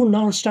 So you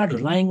now start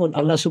relying on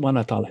Allah subhanahu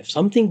wa ta'ala. If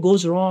something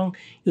goes wrong,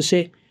 you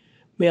say,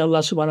 may Allah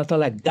subhanahu wa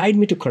ta'ala guide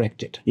me to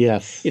correct it.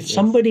 Yes. If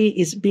somebody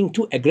is being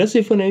too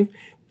aggressive on him,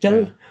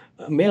 tell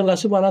may Allah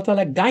subhanahu wa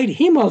ta'ala guide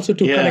him also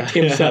to correct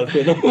himself.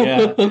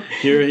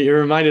 You're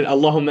reminded,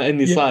 Allahumma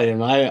inni sa'im.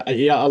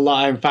 Ya Allah,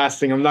 I'm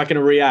fasting. I'm not going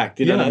to react.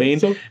 You know what I mean?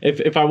 So,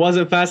 if I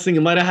wasn't fasting, it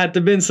might have had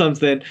to been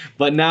something.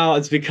 But now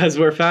it's because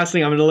we're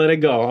fasting, I'm going to let it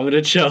go. I'm going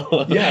to chill.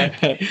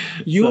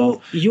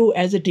 You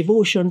as a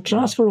devotion,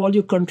 transfer all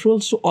your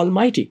controls to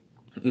Almighty.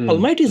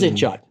 Almighty is in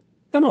charge.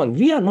 Come on,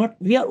 we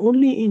are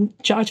only in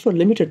charge for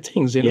limited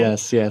things.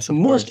 Yes.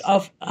 Most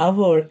of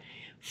our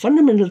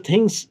fundamental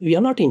things, we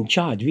are not in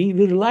charge. We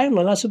rely on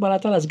Allah subhanahu wa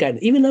ta'ala's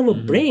guidance. Even our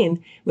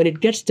brain, when it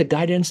gets the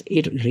guidance,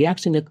 it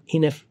reacts in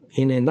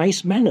a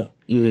nice manner.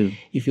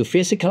 If you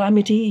face a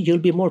calamity, you'll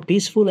be more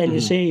peaceful and you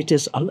say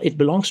it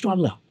belongs to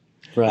Allah.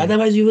 Right.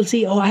 Otherwise, you will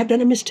see, I have done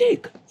a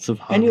mistake.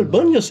 And you'll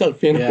burn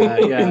yourself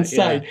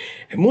inside.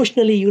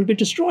 Emotionally, you'll be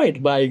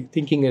destroyed by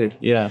thinking it.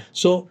 Yeah.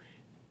 So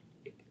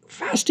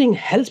fasting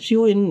helps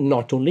you in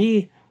not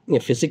only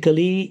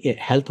physically,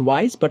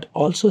 health-wise, but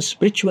also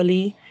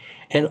spiritually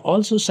and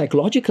also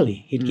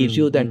psychologically. It gives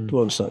you that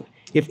concern.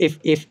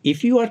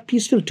 If you are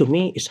peaceful to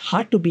me, it's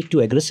hard to be too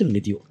aggressive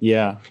with you.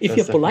 Yeah. If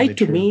you're polite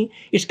to me,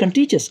 it's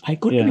contagious. I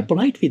got to be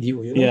polite with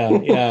you.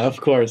 Yeah,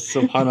 of course.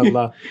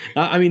 SubhanAllah.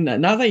 I mean,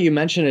 now that you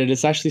mention it,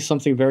 it's actually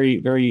something very,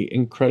 very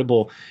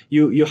incredible.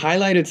 You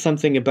highlighted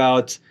something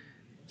about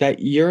that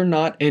you're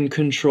not in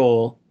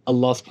control.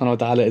 Allah subhanahu wa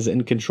ta'ala is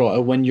in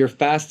control. When you're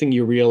fasting,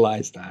 you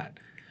realize that.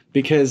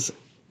 Because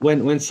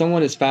when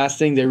someone is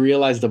fasting, they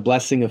realize the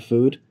blessing of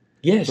food.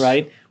 Yes.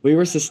 Right? We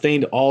were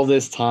sustained all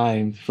this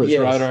time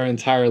throughout our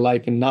entire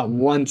life, and not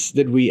once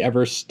did we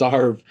ever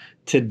starve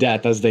to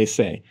death, as they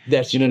say.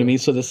 That's you know what I mean?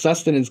 So the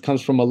sustenance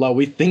comes from Allah.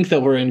 We think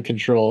that we're in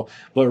control,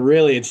 but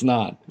really it's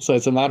not. So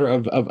it's a matter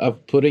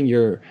of putting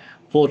your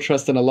full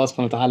trust in Allah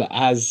subhanahu wa ta'ala,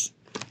 as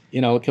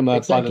كما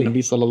قال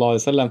النبي صلى الله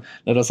عليه وسلم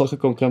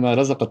لرزقكم كما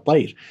رزق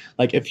الطير.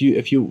 Like if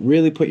you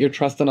really put your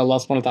trust in Allah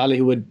subhanahu wa ta'ala,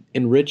 He would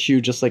enrich you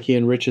just like He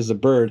enriches a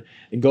bird.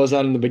 It goes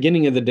out in the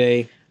beginning of the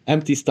day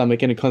empty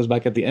stomach, and it comes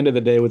back at the end of the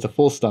day with a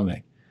full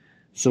stomach.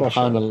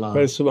 Subhanallah.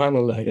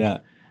 Subhanallah. Yeah.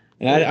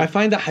 And I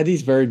find that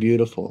hadith very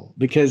beautiful,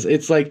 because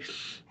it's like,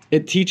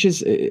 it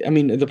teaches, I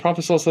mean, the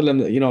Prophet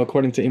ﷺ,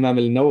 according to Imam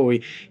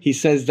al-Nawawi, he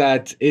says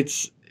that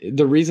it's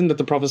the reason that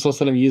the Prophet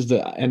ﷺ used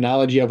the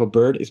analogy of a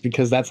bird is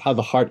because that's how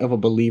the heart of a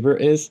believer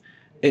is.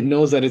 It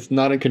knows that it's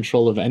not in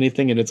control of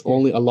anything, and it's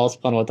only Allah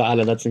subhanahu wa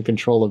ta'ala that's in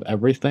control of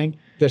everything.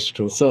 That's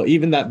true. So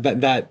even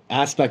that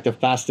aspect of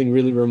fasting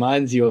really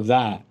reminds you of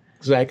that.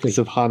 Exactly.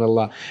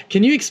 SubhanAllah.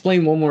 Can you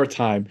explain one more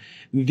time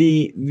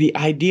the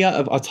idea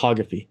of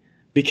autography?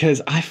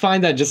 Because I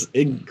find that just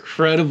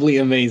incredibly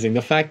amazing.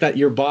 The fact that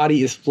your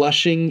body is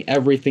flushing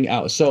everything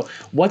out. So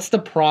what's the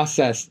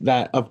process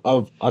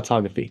of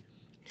autography?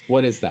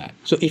 What is that?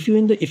 So if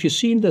you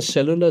see in the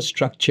cellular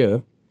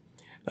structure,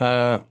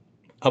 our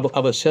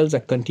cells are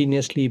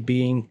continuously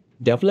being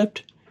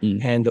developed,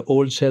 and the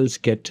old cells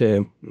get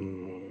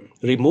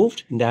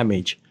removed,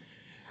 damaged.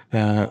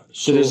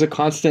 So there's a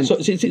constant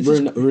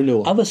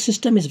renewal. Our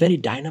system is very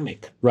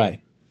dynamic.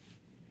 Right.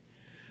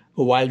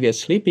 While we are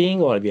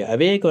sleeping or we are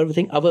awake or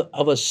everything,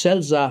 our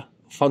cells are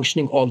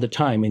functioning all the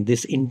time. And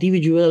this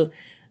individual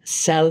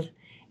cell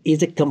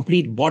is a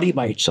complete body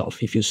by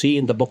itself. If you see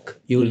in the book,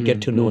 you will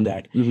get to know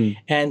that.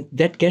 And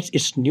that gets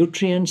its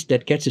nutrients,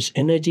 that gets its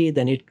energy,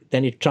 then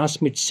it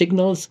transmits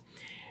signals.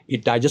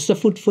 It digests the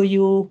food for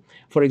you.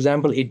 For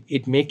example,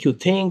 it makes you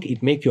think,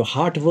 it makes your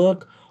heart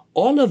work.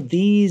 All of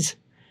these,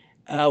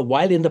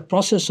 while in the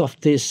process of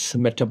this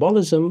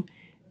metabolism,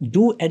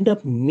 do end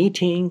up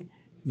meeting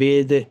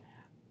with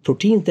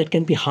proteins that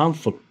can be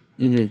harmful.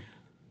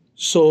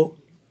 So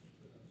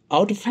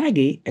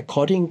autophagy,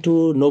 according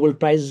to Nobel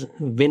Prize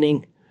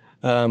winning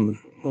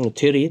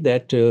theory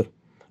that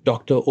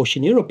Dr.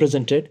 Oceanero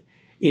presented,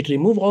 it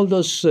removes all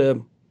those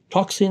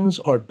toxins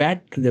or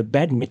the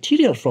bad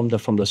material from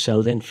the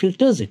cells and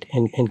filters it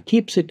and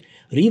keeps it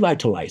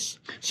revitalized.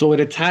 So it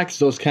attacks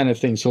those kind of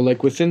things. So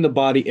like within the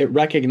body, it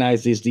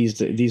recognizes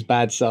these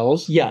bad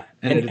cells. Yeah,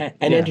 and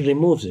it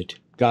removes it.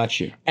 Got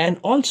you. And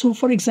also,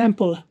 for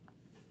example,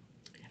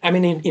 I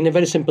mean, in a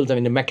very simple,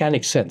 in a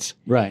mechanic sense.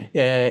 Right.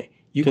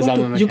 You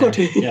got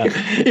to Yeah.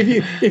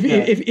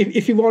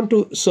 if you want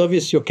to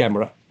service your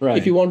camera, right.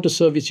 If you want to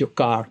service your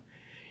car,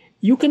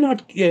 you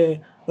cannot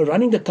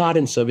running the car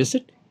and service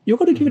it. You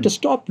got to give it a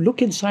stop,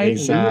 look inside,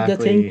 remove the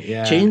thing,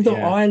 change the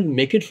oil,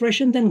 make it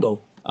fresh, and then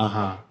go.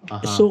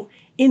 So,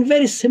 in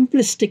very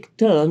simplistic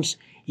terms,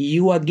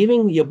 you are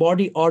giving your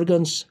body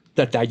organs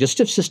the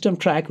digestive system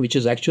tract, which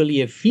is actually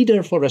a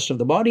feeder for rest of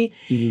the body,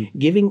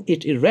 giving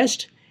it a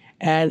rest,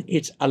 and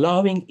it's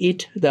allowing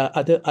the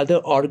other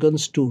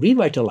organs to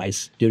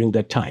revitalize during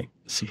that time.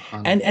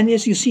 And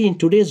as you see in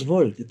today's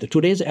world,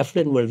 today's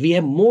affluent world, we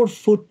have more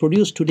food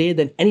produced today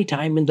than any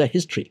time in the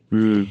history.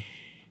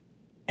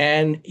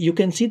 And you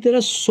can see there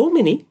are so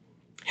many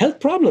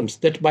health problems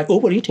that by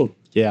overeating.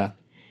 Yeah.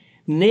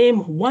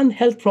 Name one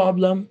health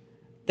problem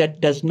that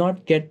does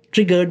not get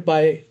triggered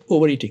by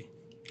overeating.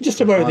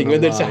 Just about everything,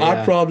 whether it's a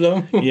heart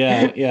problem,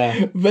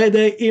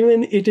 whether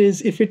even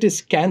if it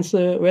is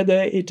cancer,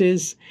 whether it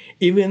is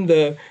even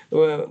the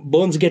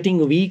bones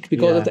getting weak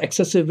because of the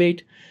excessive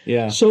weight.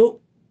 Yeah. So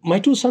my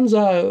two sons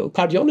are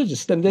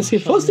cardiologists, and they say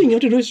first thing you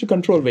have to do is to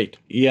control weight.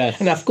 Yes.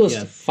 And of course,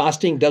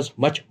 fasting does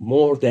much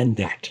more than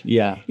that.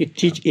 Yeah. It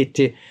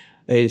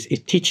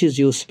teaches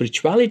you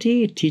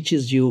spirituality. It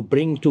teaches you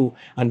bring to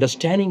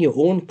understanding your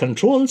own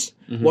controls,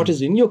 what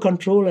is in your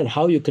control, and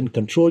how you can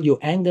control your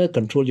anger,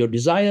 control your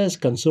desires,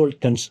 control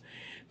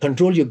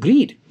your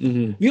greed.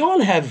 We all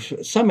have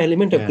some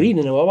element of greed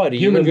in our body.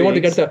 We want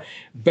to get the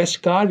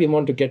best car, we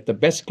want to get the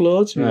best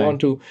clothes, we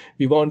want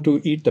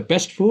to eat the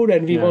best food,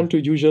 and we want to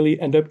usually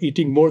end up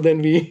eating more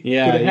than we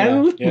could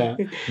handle.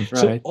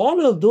 So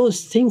all of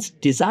those things,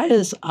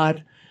 desires are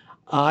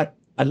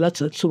Allah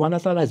subhanahu wa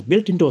ta'ala has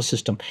built into our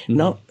system.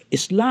 Now,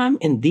 Islam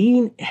and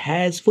Deen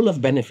has full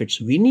of benefits.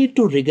 We need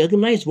to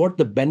recognize what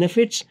the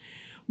benefits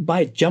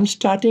by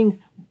jump-starting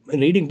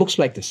reading books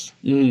like this.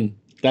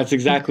 That's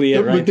exactly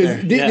it, right But this,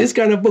 there. this, Yeah. this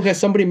kind of book, as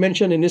somebody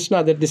mentioned in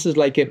ISNA, that this is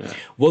like a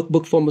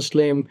workbook for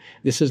Muslim.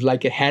 This is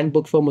like a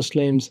handbook for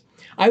Muslims.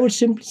 I would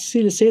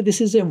simply say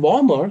this is a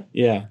warmer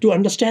Yeah. to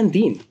understand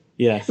Deen.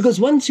 Yes. Because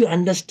once you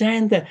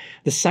understand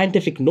the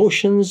scientific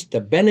notions,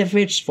 the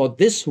benefits for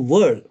this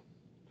world,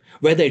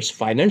 whether it's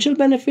financial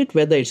benefit,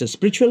 whether it's a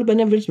spiritual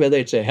benefit, whether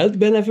it's a health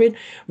benefit,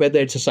 whether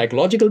it's a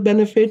psychological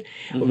benefit,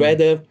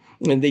 whether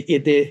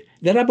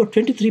there are about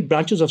 23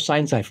 branches of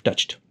science I've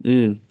touched.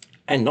 And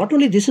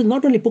this is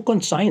not only a book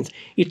on science,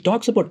 it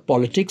talks about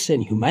politics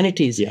and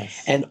humanities,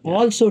 Yes. and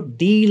also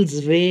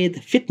deals with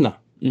fitna.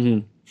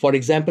 For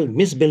example,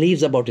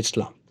 misbeliefs about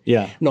Islam.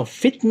 Yeah. Now,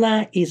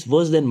 fitna is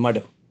worse than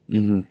murder.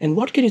 And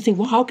what can you think?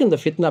 Well, how can the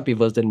fitna be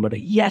worse than murder?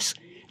 Yes.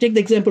 Take the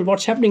example,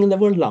 what's happening in the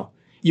world now.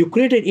 You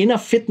created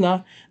enough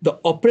fitna, the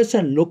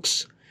oppressor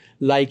looks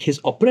like he's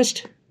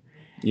oppressed,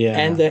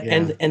 and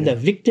the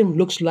victim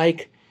looks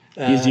like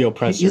he's the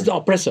oppressor. He's the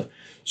oppressor.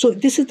 So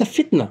this is the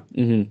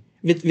fitna.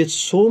 With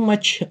so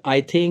much,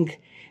 I think,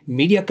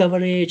 media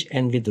coverage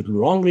and with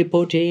wrong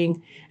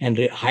reporting and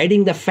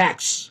hiding the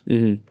facts.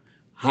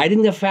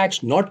 Hiding the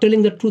facts, not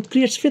telling the truth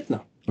creates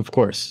fitna. Of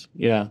course.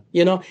 Yeah.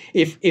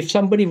 If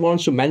somebody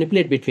wants to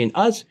manipulate between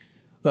us,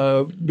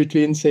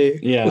 between say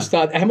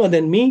Ustad Ahmad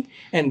and me,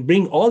 and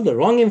bring all the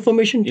wrong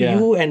information to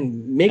you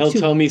and makes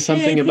He'll tell me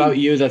something about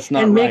you that's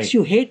not and right. makes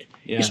you hate.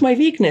 It's my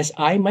weakness.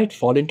 I might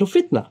fall into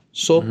fitna.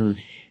 So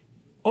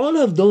all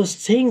of those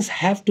things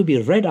have to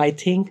be read, I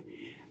think.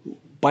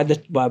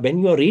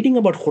 When you are reading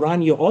about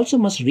Quran, you also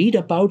must read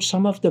about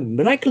some of the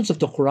miracles of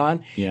the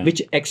Quran,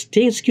 which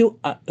takes you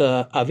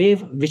away,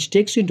 which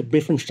takes you into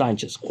different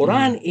branches.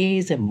 Quran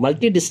is a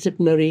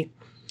multidisciplinary,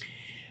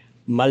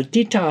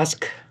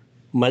 multitask,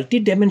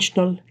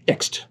 multidimensional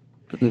text.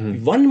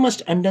 One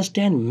must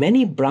understand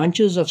many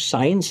branches of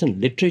science and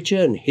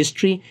literature and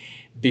history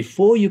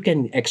before you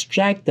can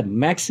extract the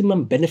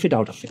maximum benefit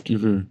out of it.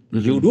 You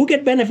do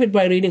get benefit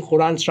by reading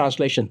Quran's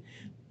translation,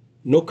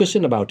 no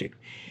question about it.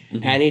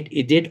 And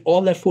it did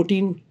all the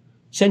 14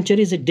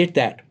 centuries, it did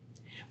that.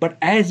 But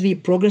as we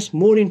progress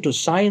more into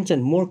science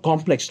and more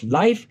complex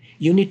life,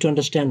 you need to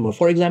understand more.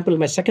 For example,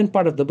 my second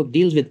part of the book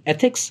deals with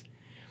ethics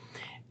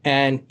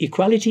and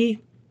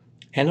equality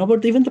and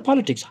about even the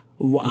politics.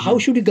 How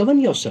should you govern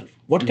yourself?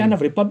 What kind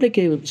of republic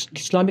an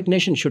Islamic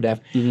nation should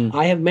have?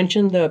 I have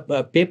mentioned the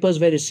papers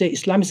where it says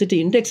Islamicity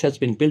Index has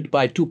been built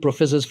by two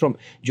professors from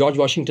George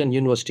Washington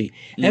University.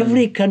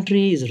 Every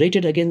country is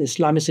rated against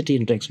Islamicity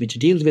Index, which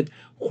deals with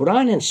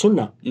Quran and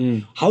Sunnah.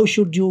 How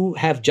should you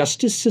have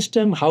justice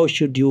system? How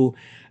should you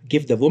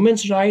give the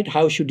women's right?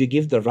 How should you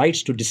give the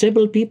rights to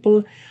disabled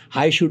people?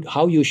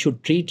 How you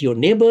should treat your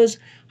neighbors?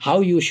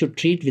 How you should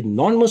treat with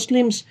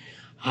non-Muslims?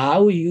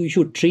 How you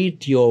should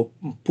treat your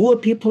poor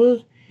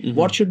people?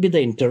 What should be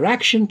the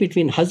interaction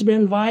between husband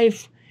and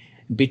wife,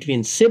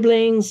 between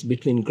siblings,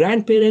 between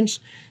grandparents?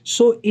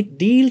 So it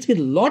deals with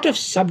a lot of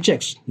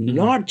subjects,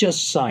 not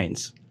just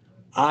science.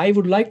 I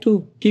would like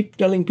to keep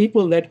telling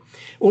people that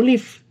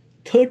only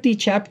 30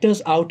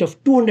 chapters out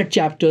of 200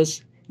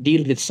 chapters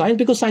deal with science,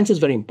 because science is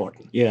very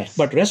important. Yes.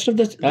 But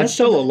that's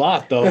still a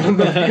lot, though.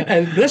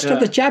 And rest of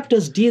the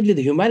chapters deal with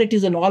the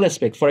humanities and all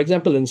aspects. For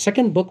example, in the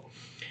second book,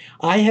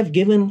 I have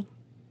given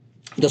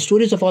the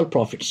stories of all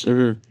prophets.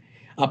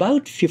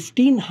 About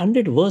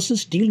 1,500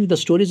 verses deal with the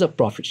stories of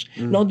prophets.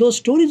 Now, those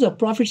stories of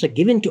prophets are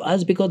given to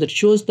us because it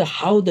shows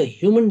how the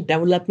human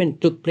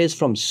development took place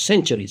from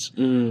centuries,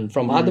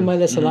 from Adam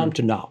alayhi salam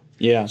to now.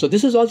 Yeah. So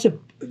this is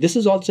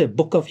also a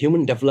book of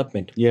human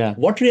development. Yeah.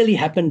 What really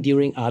happened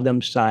during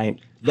Adam's time?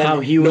 Then how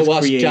he was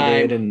Noah's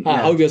created. Time,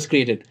 how he was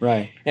created.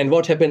 Right. And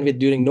what happened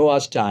during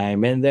Noah's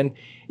time, and then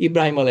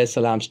Ibrahim alayhi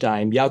salam's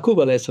time, Yaqub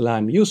alayhi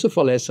salam, Yusuf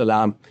alayhi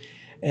salam,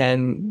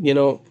 and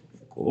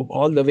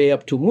all the way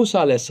up to Musa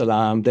alayhi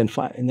salam,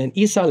 and then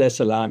Isa alayhi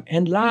salam,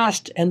 and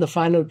last and the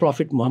final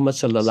prophet Muhammad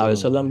sallallahu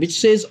alaihi wasallam, which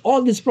says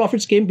all these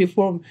prophets came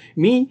before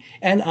me,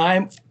 and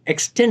I'm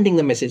extending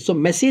the message. So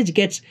message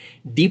gets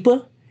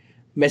deeper,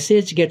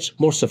 message gets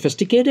more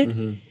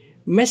sophisticated.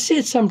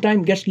 Message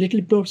sometimes gets a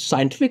little bit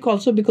scientific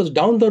also, because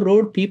down the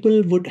road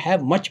people would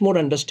have much more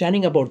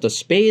understanding about the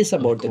space,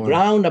 about the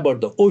ground,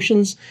 about the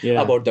oceans,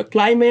 about the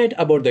climate,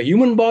 about the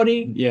human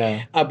body,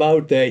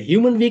 about the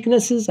human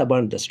weaknesses,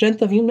 about the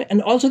strength of human,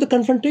 and also the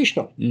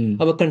confrontational.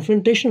 Our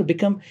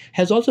confrontational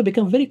has also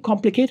become very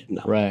complicated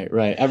now. Right.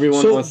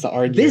 Everyone wants to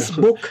argue. This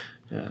book,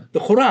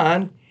 the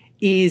Quran,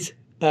 is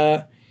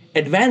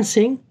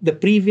advancing the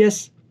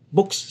previous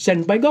books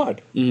sent by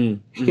God.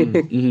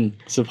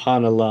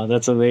 Subhanallah,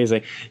 that's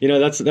amazing.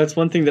 That's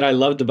one thing that I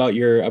loved about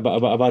your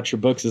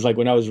books is, like,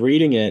 when I was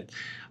reading it,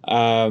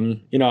 I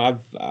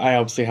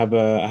obviously have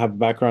a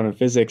background in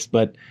physics,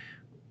 but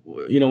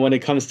when it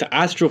comes to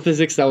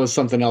astrophysics, that was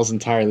something else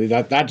entirely.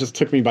 That just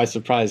took me by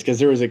surprise, because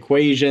there was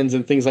equations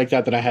and things like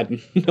that I had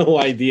no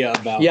idea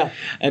about. Yeah,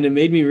 and it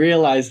made me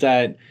realize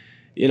that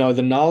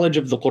the knowledge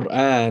of the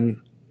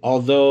Quran,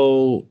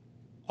 although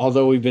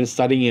we've been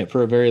studying it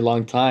for a very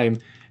long time,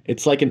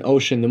 it's like an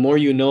ocean. The more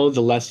you know,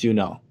 the less you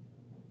know.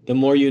 The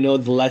more you know,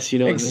 the less you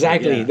know.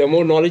 Exactly. Yeah. The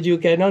more knowledge you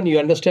can on, you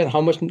understand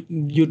how much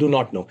you do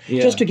not know.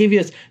 Yeah. Just to give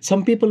you,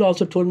 some people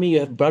also told me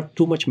you have brought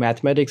too much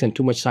mathematics and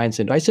too much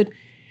science in. I said,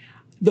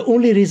 the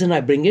only reason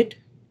I bring it,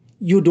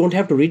 you don't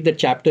have to read the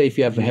chapter if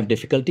you have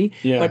difficulty.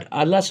 Yeah. But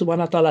Allah subhanahu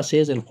wa ta'ala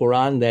says in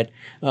Quran that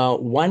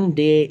one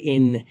day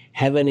in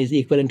heaven is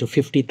equivalent to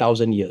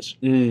 50,000 years.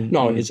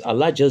 Now, is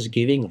Allah just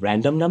giving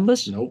random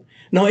numbers? Nope.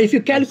 Now, if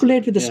you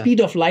calculate with the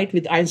speed of light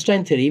with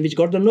Einstein theory, which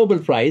got the Nobel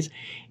Prize,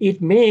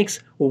 it makes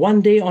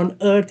one day on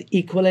Earth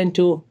equivalent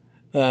to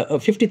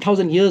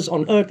 50,000 years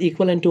on Earth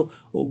equivalent to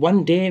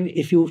one day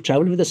if you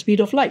travel with the speed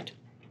of light.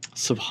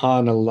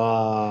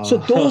 Subhanallah. So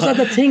those are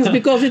the things,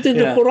 because it is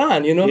the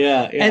Quran, you know.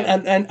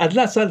 And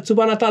Allah subhanahu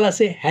wa ta'ala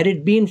say, had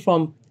it been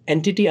from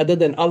entity other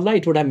than Allah,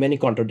 it would have many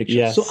contradictions.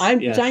 Yes, So I'm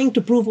trying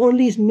to prove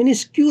only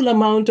minuscule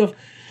amount of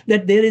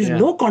that there is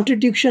no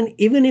contradiction,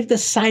 even if the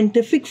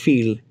scientific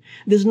field.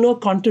 There's no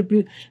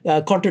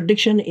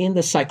contradiction in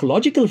the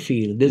psychological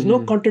field. There's no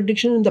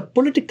contradiction in the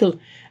political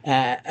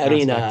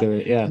arena.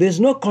 There's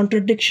no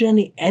contradiction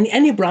in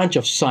any branch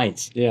of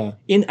science. Yeah.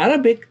 In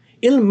Arabic,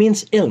 ilm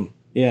means ilm.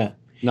 Yeah.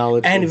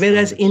 Knowledge. And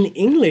whereas in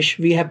English,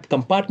 we have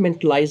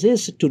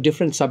compartmentalizes to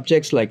different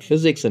subjects like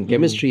physics and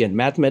chemistry and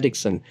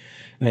mathematics and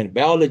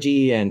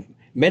biology and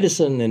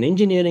medicine and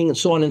engineering and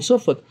so on and so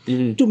forth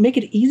to make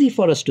it easy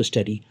for us to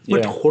study.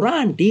 But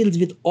Quran deals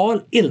with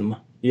all ilm.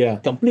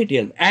 Complete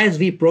ilm. As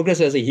we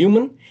progress as a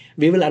human,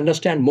 we will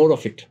understand more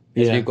of it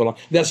as we go along.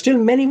 There are still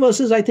many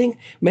verses, I think,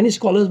 many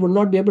scholars would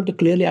not be able to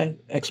clearly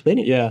explain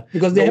it.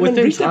 Because they haven't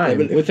reached that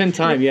level. Within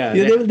time,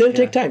 They'll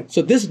take time.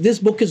 So this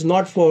book is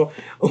not for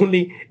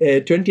only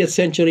 20th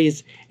century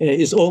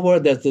is over.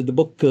 That the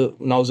book,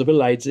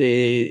 Nauzubillah,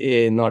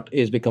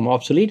 is become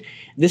obsolete.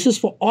 This is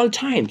for all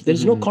times. There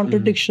is no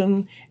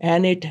contradiction,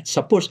 and it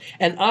supports.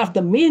 And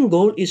the main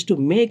goal is to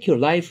make your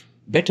life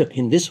better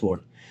in this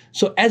world.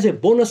 So as a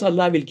bonus,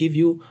 Allah will give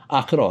you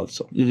akhirah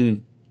also.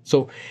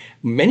 So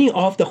many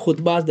of the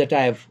khutbahs that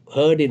I have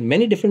heard in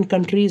many different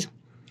countries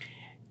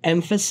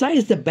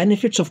emphasize the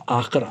benefits of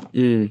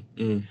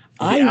akhirah.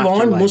 I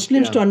want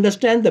Muslims to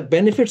understand the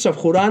benefits of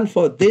Quran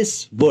for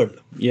this world.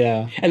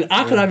 And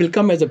akhirah will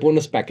come as a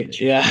bonus package.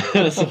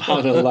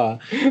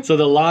 SubhanAllah. So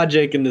the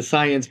logic and the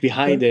science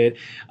behind it,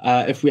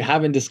 if we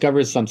haven't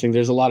discovered something,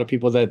 there's a lot of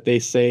people that they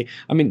say,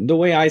 I mean, the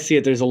way I see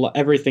it,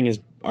 everything has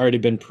already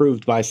been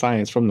proved by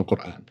science from the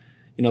Quran.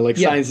 You know, like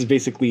science is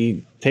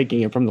basically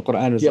taking it from the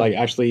Quran. It's like,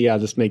 actually,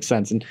 this makes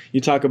sense. And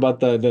you talk about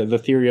the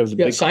theory of the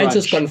big science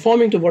crunch. is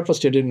conforming to what was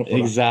stated in the Quran.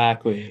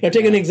 Exactly. Now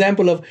take an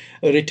example of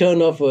a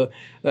return of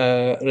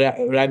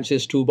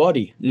Ramses II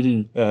body.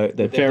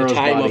 The Pharaoh's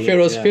time body.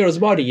 Of Pharaoh's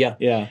body.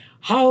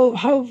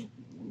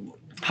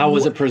 How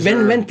was it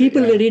preserved? When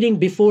people were reading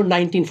before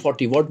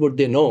 1940, what would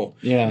they know?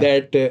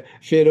 That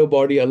Pharaoh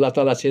body, Allah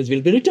Ta'ala says,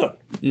 will be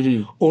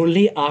returned.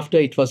 Only after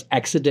it was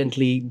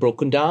accidentally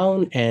broken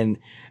down and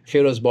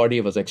Pharaoh's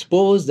body was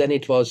exposed, then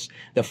it was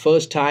the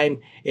first time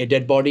a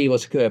dead body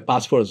was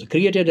passport was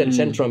created and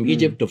sent from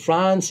Egypt to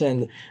France,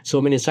 and so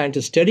many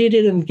scientists studied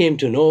it and came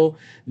to know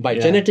by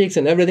genetics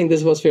and everything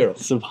this was Pharaoh.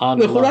 SubhanAllah.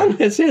 The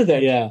Quran says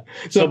that.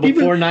 So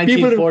before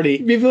 1940.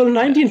 Before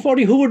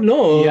 1940, who would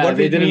know what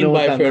they we didn't mean know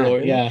by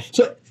Pharaoh?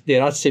 So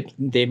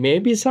there may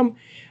be some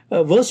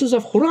verses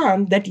of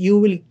Quran that you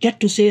will get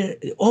to say,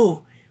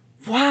 oh,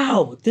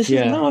 wow, this is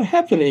now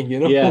happening, you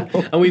know.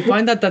 And we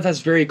find that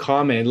that's very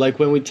common. Like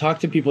when we talk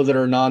to people that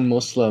are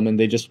non-Muslim and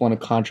they just want to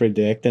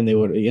contradict, and they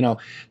would,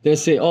 they'll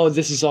say, oh,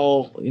 this is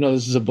all,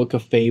 this is a book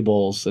of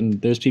fables.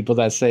 And there's people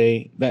that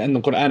say that, and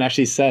the Quran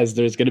actually says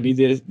there's going to be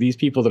these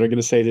people that are going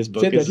to say this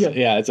book is,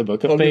 it's a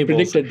book of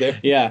fables. Predicted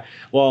there.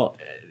 Well,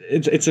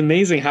 it's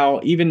amazing how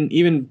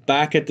even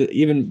back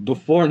even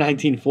before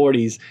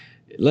 1940s,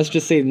 let's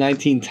just say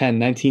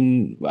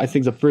 1910, I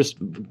think the first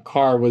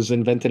car was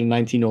invented in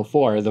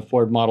 1904, the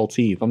Ford Model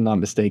T, if I'm not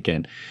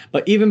mistaken.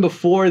 But even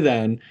before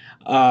then,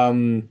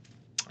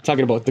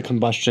 talking about the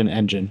combustion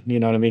engine, you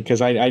know what I mean?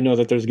 Because I know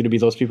that there's going to be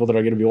those people that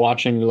are going to be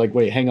watching, like,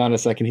 wait, hang on a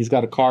second, he's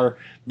got a car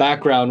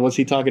background, what's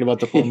he talking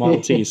about, the Ford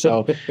Model T?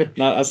 So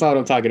that's not what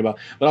I'm talking about.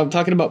 But I'm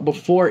talking about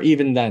before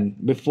even then,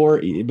 before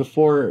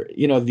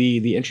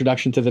the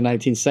introduction to the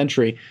 19th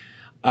century,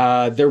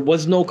 there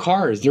was no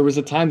cars. There was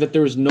a time that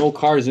there was no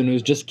cars and it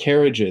was just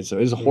carriages. It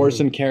was a horse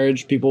and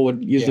carriage. People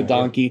would use the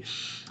donkey.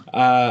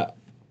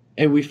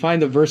 And we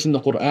find a verse in the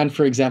Quran,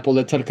 for example,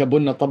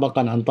 لَتَرْكَبُنَّ طَبَقًا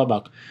عَنْ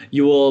طَبَقٍ.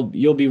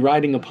 You'll be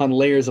riding upon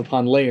layers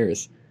upon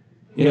layers.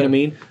 You know what I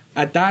mean?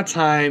 At that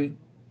time,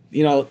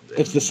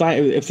 if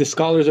the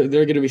scholars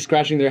they're going to be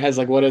scratching their heads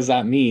like, what does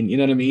that mean? You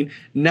know what I mean?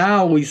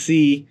 Now we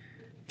see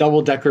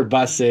double-decker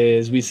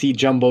buses, we see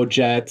jumbo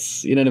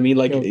jets. You know what I mean?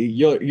 Like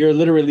you're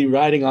literally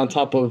riding on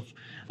top of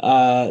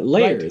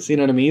layers, you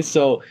know what I mean?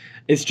 So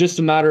it's just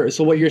a matter.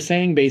 So what you're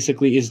saying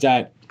basically is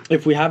that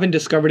if we haven't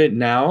discovered it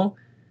now,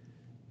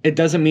 it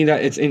doesn't mean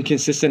that it's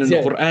inconsistent in the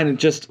Quran. It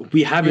just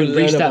we haven't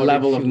reached that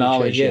level of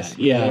knowledge yet.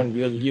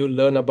 You'll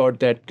learn about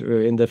that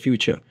in the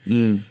future.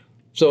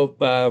 So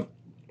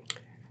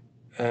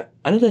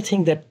another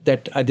thing that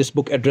this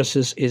book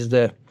addresses is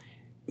the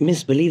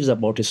misbeliefs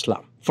about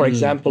Islam. For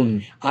example,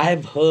 I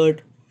have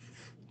heard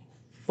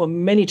for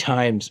many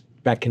times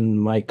back in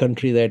my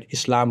country that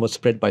Islam was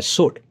spread by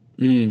sword.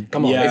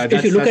 Come on,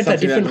 if you look at the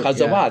different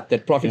ghazawat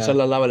that Prophet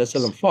sallallahu alaihi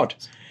wasallam fought,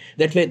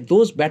 that way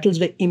those battles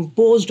were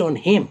imposed on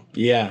him.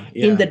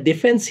 In the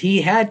defense,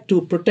 he had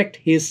to protect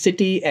his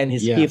city and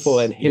his people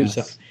and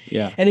himself.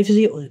 And if you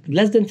see,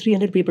 less than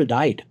 300 people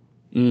died,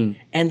 and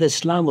the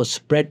Islam was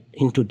spread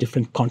into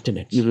different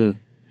continents.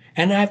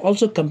 And I've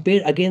also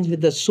compared against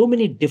with the so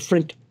many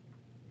different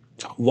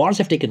wars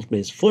have taken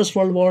place. First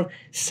World War,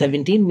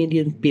 17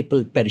 million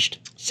people perished.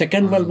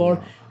 Second World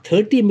War,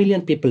 30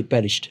 million people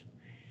perished.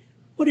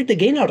 What did they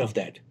gain out of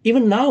that?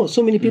 Even now,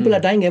 so many people are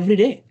dying every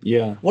day.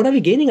 What are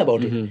we gaining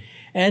about it?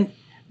 And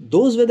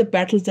those were the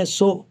battles that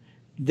so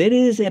there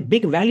is a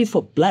big value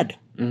for blood.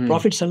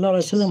 Prophet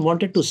ﷺ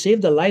wanted to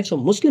save the lives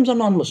of Muslims or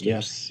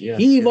non-Muslims.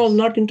 He was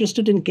not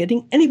interested in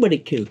getting anybody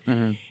killed.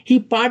 He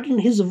pardoned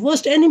his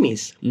worst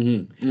enemies.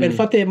 When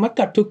Fateh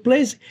Makkah took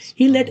place,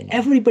 he let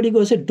everybody go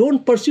and said,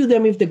 don't pursue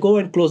them if they go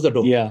and close the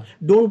door.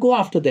 Don't go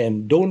after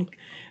them. Don't,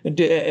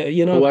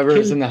 whoever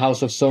is in the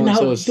house of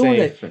so-and-so is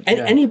safe. And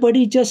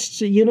anybody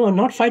just,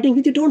 not fighting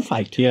with you, don't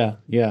fight.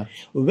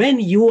 When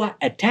you are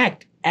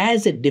attacked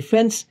as a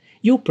defense,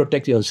 you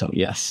protect yourself.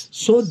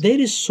 So there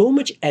is so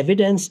much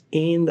evidence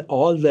in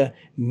all the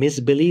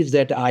misbeliefs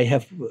that I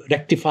have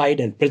rectified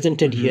and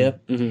presented here.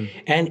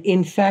 And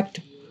in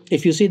fact,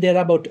 if you see, there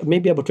are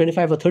maybe about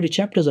 25 or 30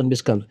 chapters on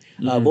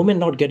misconception. Women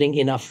not getting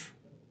enough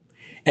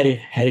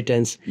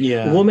inheritance.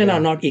 Women are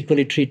not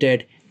equally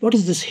treated. What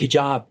is this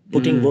hijab?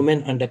 Putting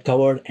women under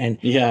cover and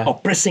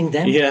oppressing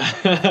them?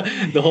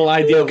 The whole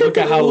idea of look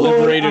at how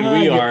liberated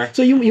we are.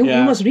 So you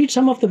must read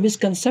some of the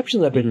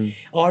misconceptions of it.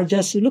 Or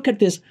just look at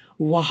this.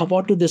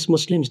 What do these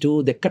Muslims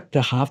do? They cut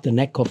half the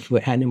neck of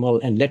an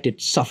animal and let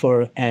it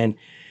suffer and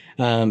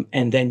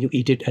then you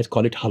eat it and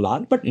call it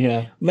halal. But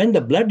when the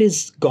blood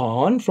is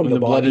gone from the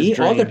body,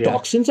 all the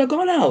toxins are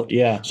gone out.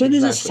 So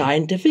there's a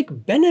scientific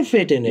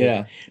benefit in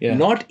it.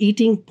 Not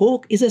eating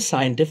pork is a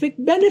scientific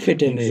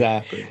benefit in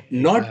it.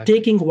 Not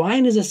taking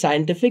wine is a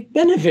scientific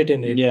benefit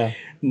in it.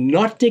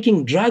 Not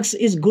taking drugs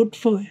is good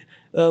for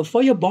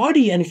your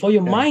body and for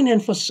your mind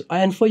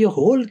and for your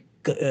whole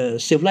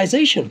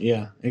civilization.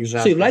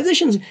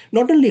 Civilizations,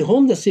 not only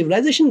home, the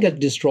civilization gets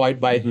destroyed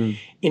by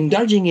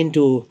indulging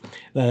into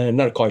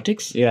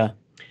narcotics.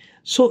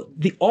 So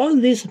all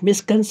these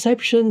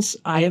misconceptions,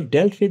 I have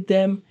dealt with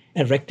them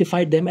and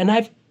rectified them, and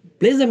I've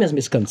placed them as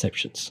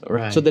misconceptions.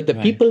 So that the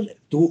people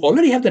who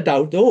already have the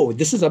doubt,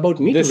 this is about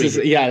me.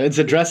 It's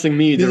addressing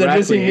me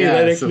directly.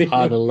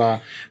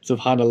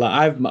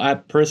 Subhanallah. I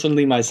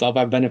personally myself,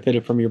 I've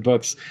benefited from your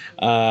books,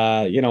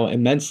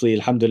 immensely,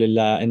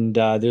 alhamdulillah. And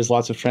there's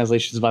lots of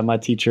translations by my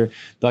teacher,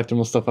 Dr.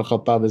 Mustafa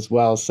Khattab, as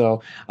well.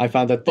 So I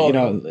found that,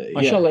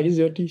 mashallah, he's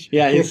your teacher.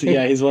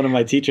 He's one of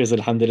my teachers,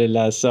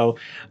 alhamdulillah. So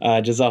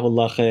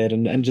Jazakallah khair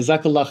and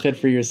Jazakallah khair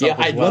for yourself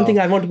as well. One thing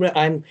I want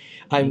to,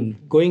 I'm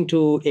going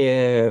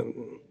to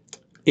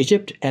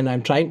Egypt, and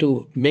I'm trying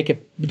to make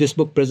this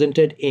book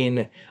presented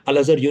in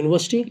Al-Azhar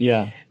University.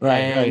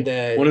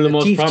 One of the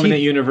most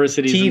prominent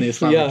universities in the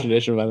Islamic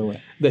tradition, by the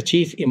way. The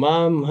chief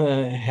imam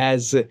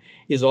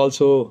is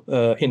also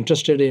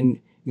interested in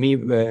me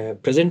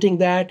presenting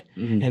that,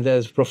 and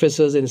there's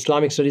professors in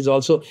Islamic studies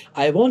also.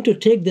 I want to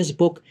take this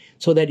book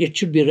so that it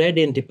should be read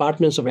in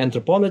departments of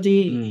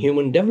anthropology,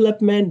 human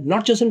development,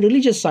 not just in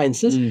religious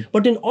sciences,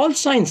 but in all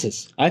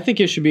sciences. I think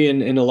it should be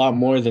in a lot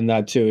more than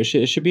that too.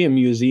 It should be in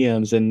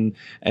museums and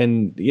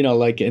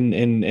like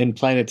in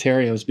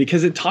planetariums,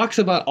 because it talks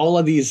about all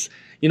of these,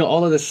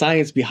 all of the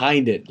science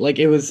behind it. Like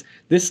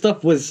this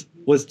stuff was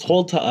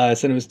told to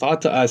us and it was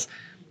taught to us,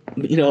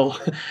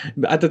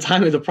 at the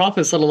time of the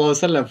Prophet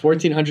ﷺ,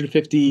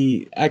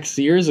 1450 X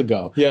years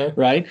ago.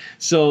 Right?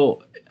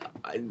 So,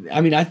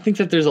 I think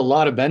that there's a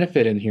lot of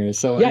benefit in here.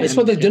 So it's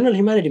for the general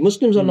humanity,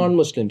 Muslims or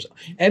non-Muslims.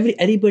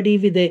 Everybody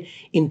with an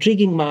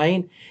intriguing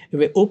mind,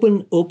 with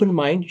open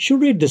mind,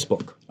 should read this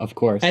book. Of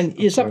course. And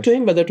it's up to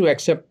him whether to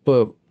accept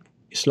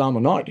Islam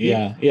or not.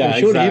 I'm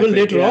sure he will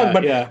later on.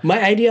 But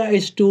my idea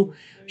is to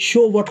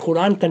show what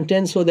Quran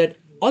contains so that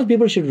all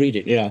people should read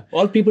it.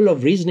 All people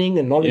of reasoning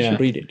and knowledge should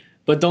read it.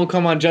 But don't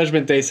come on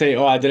Judgment Day say,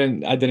 "Oh, I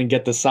didn't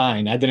get the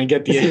sign. I didn't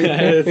get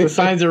the the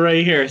signs are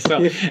right here."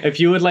 So if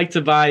you would like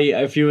to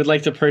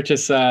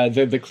purchase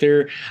the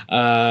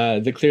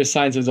clear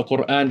signs of the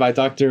Quran by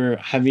Dr.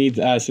 Hameed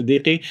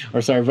Siddiqui,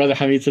 Brother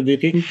Hameed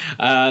Siddiqui,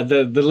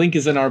 the link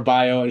is in our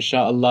bio,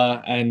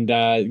 inshallah. And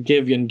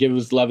give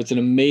us love. It's an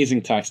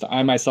amazing text.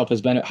 I myself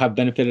have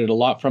benefited a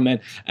lot from it.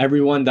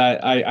 Everyone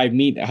that I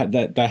meet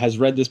that has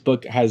read this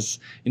book has,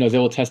 they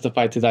will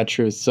testify to that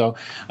truth. So,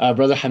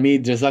 Brother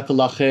Hameed,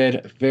 Jazakallah khair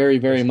very,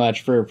 very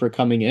much for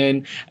coming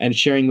in and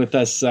sharing with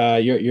us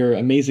your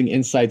amazing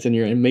insights and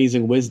your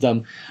amazing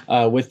wisdom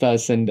with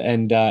us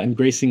and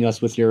gracing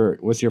us with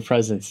your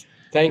presence.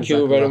 Thank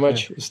you very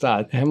much,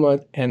 Ustad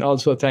Ahmad, and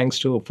also thanks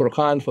to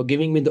Furqaan for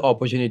giving me the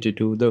opportunity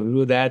to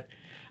do that.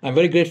 I'm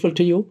very grateful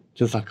to you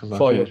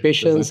for your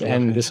patience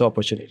and this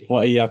opportunity.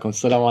 Wa iyyakum.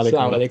 Assalamu alaikum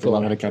wa rahmatullahi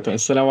wa barakatuh.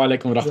 Assalamu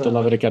alaikum wa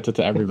rahmatullahi wa barakatuh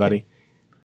to everybody.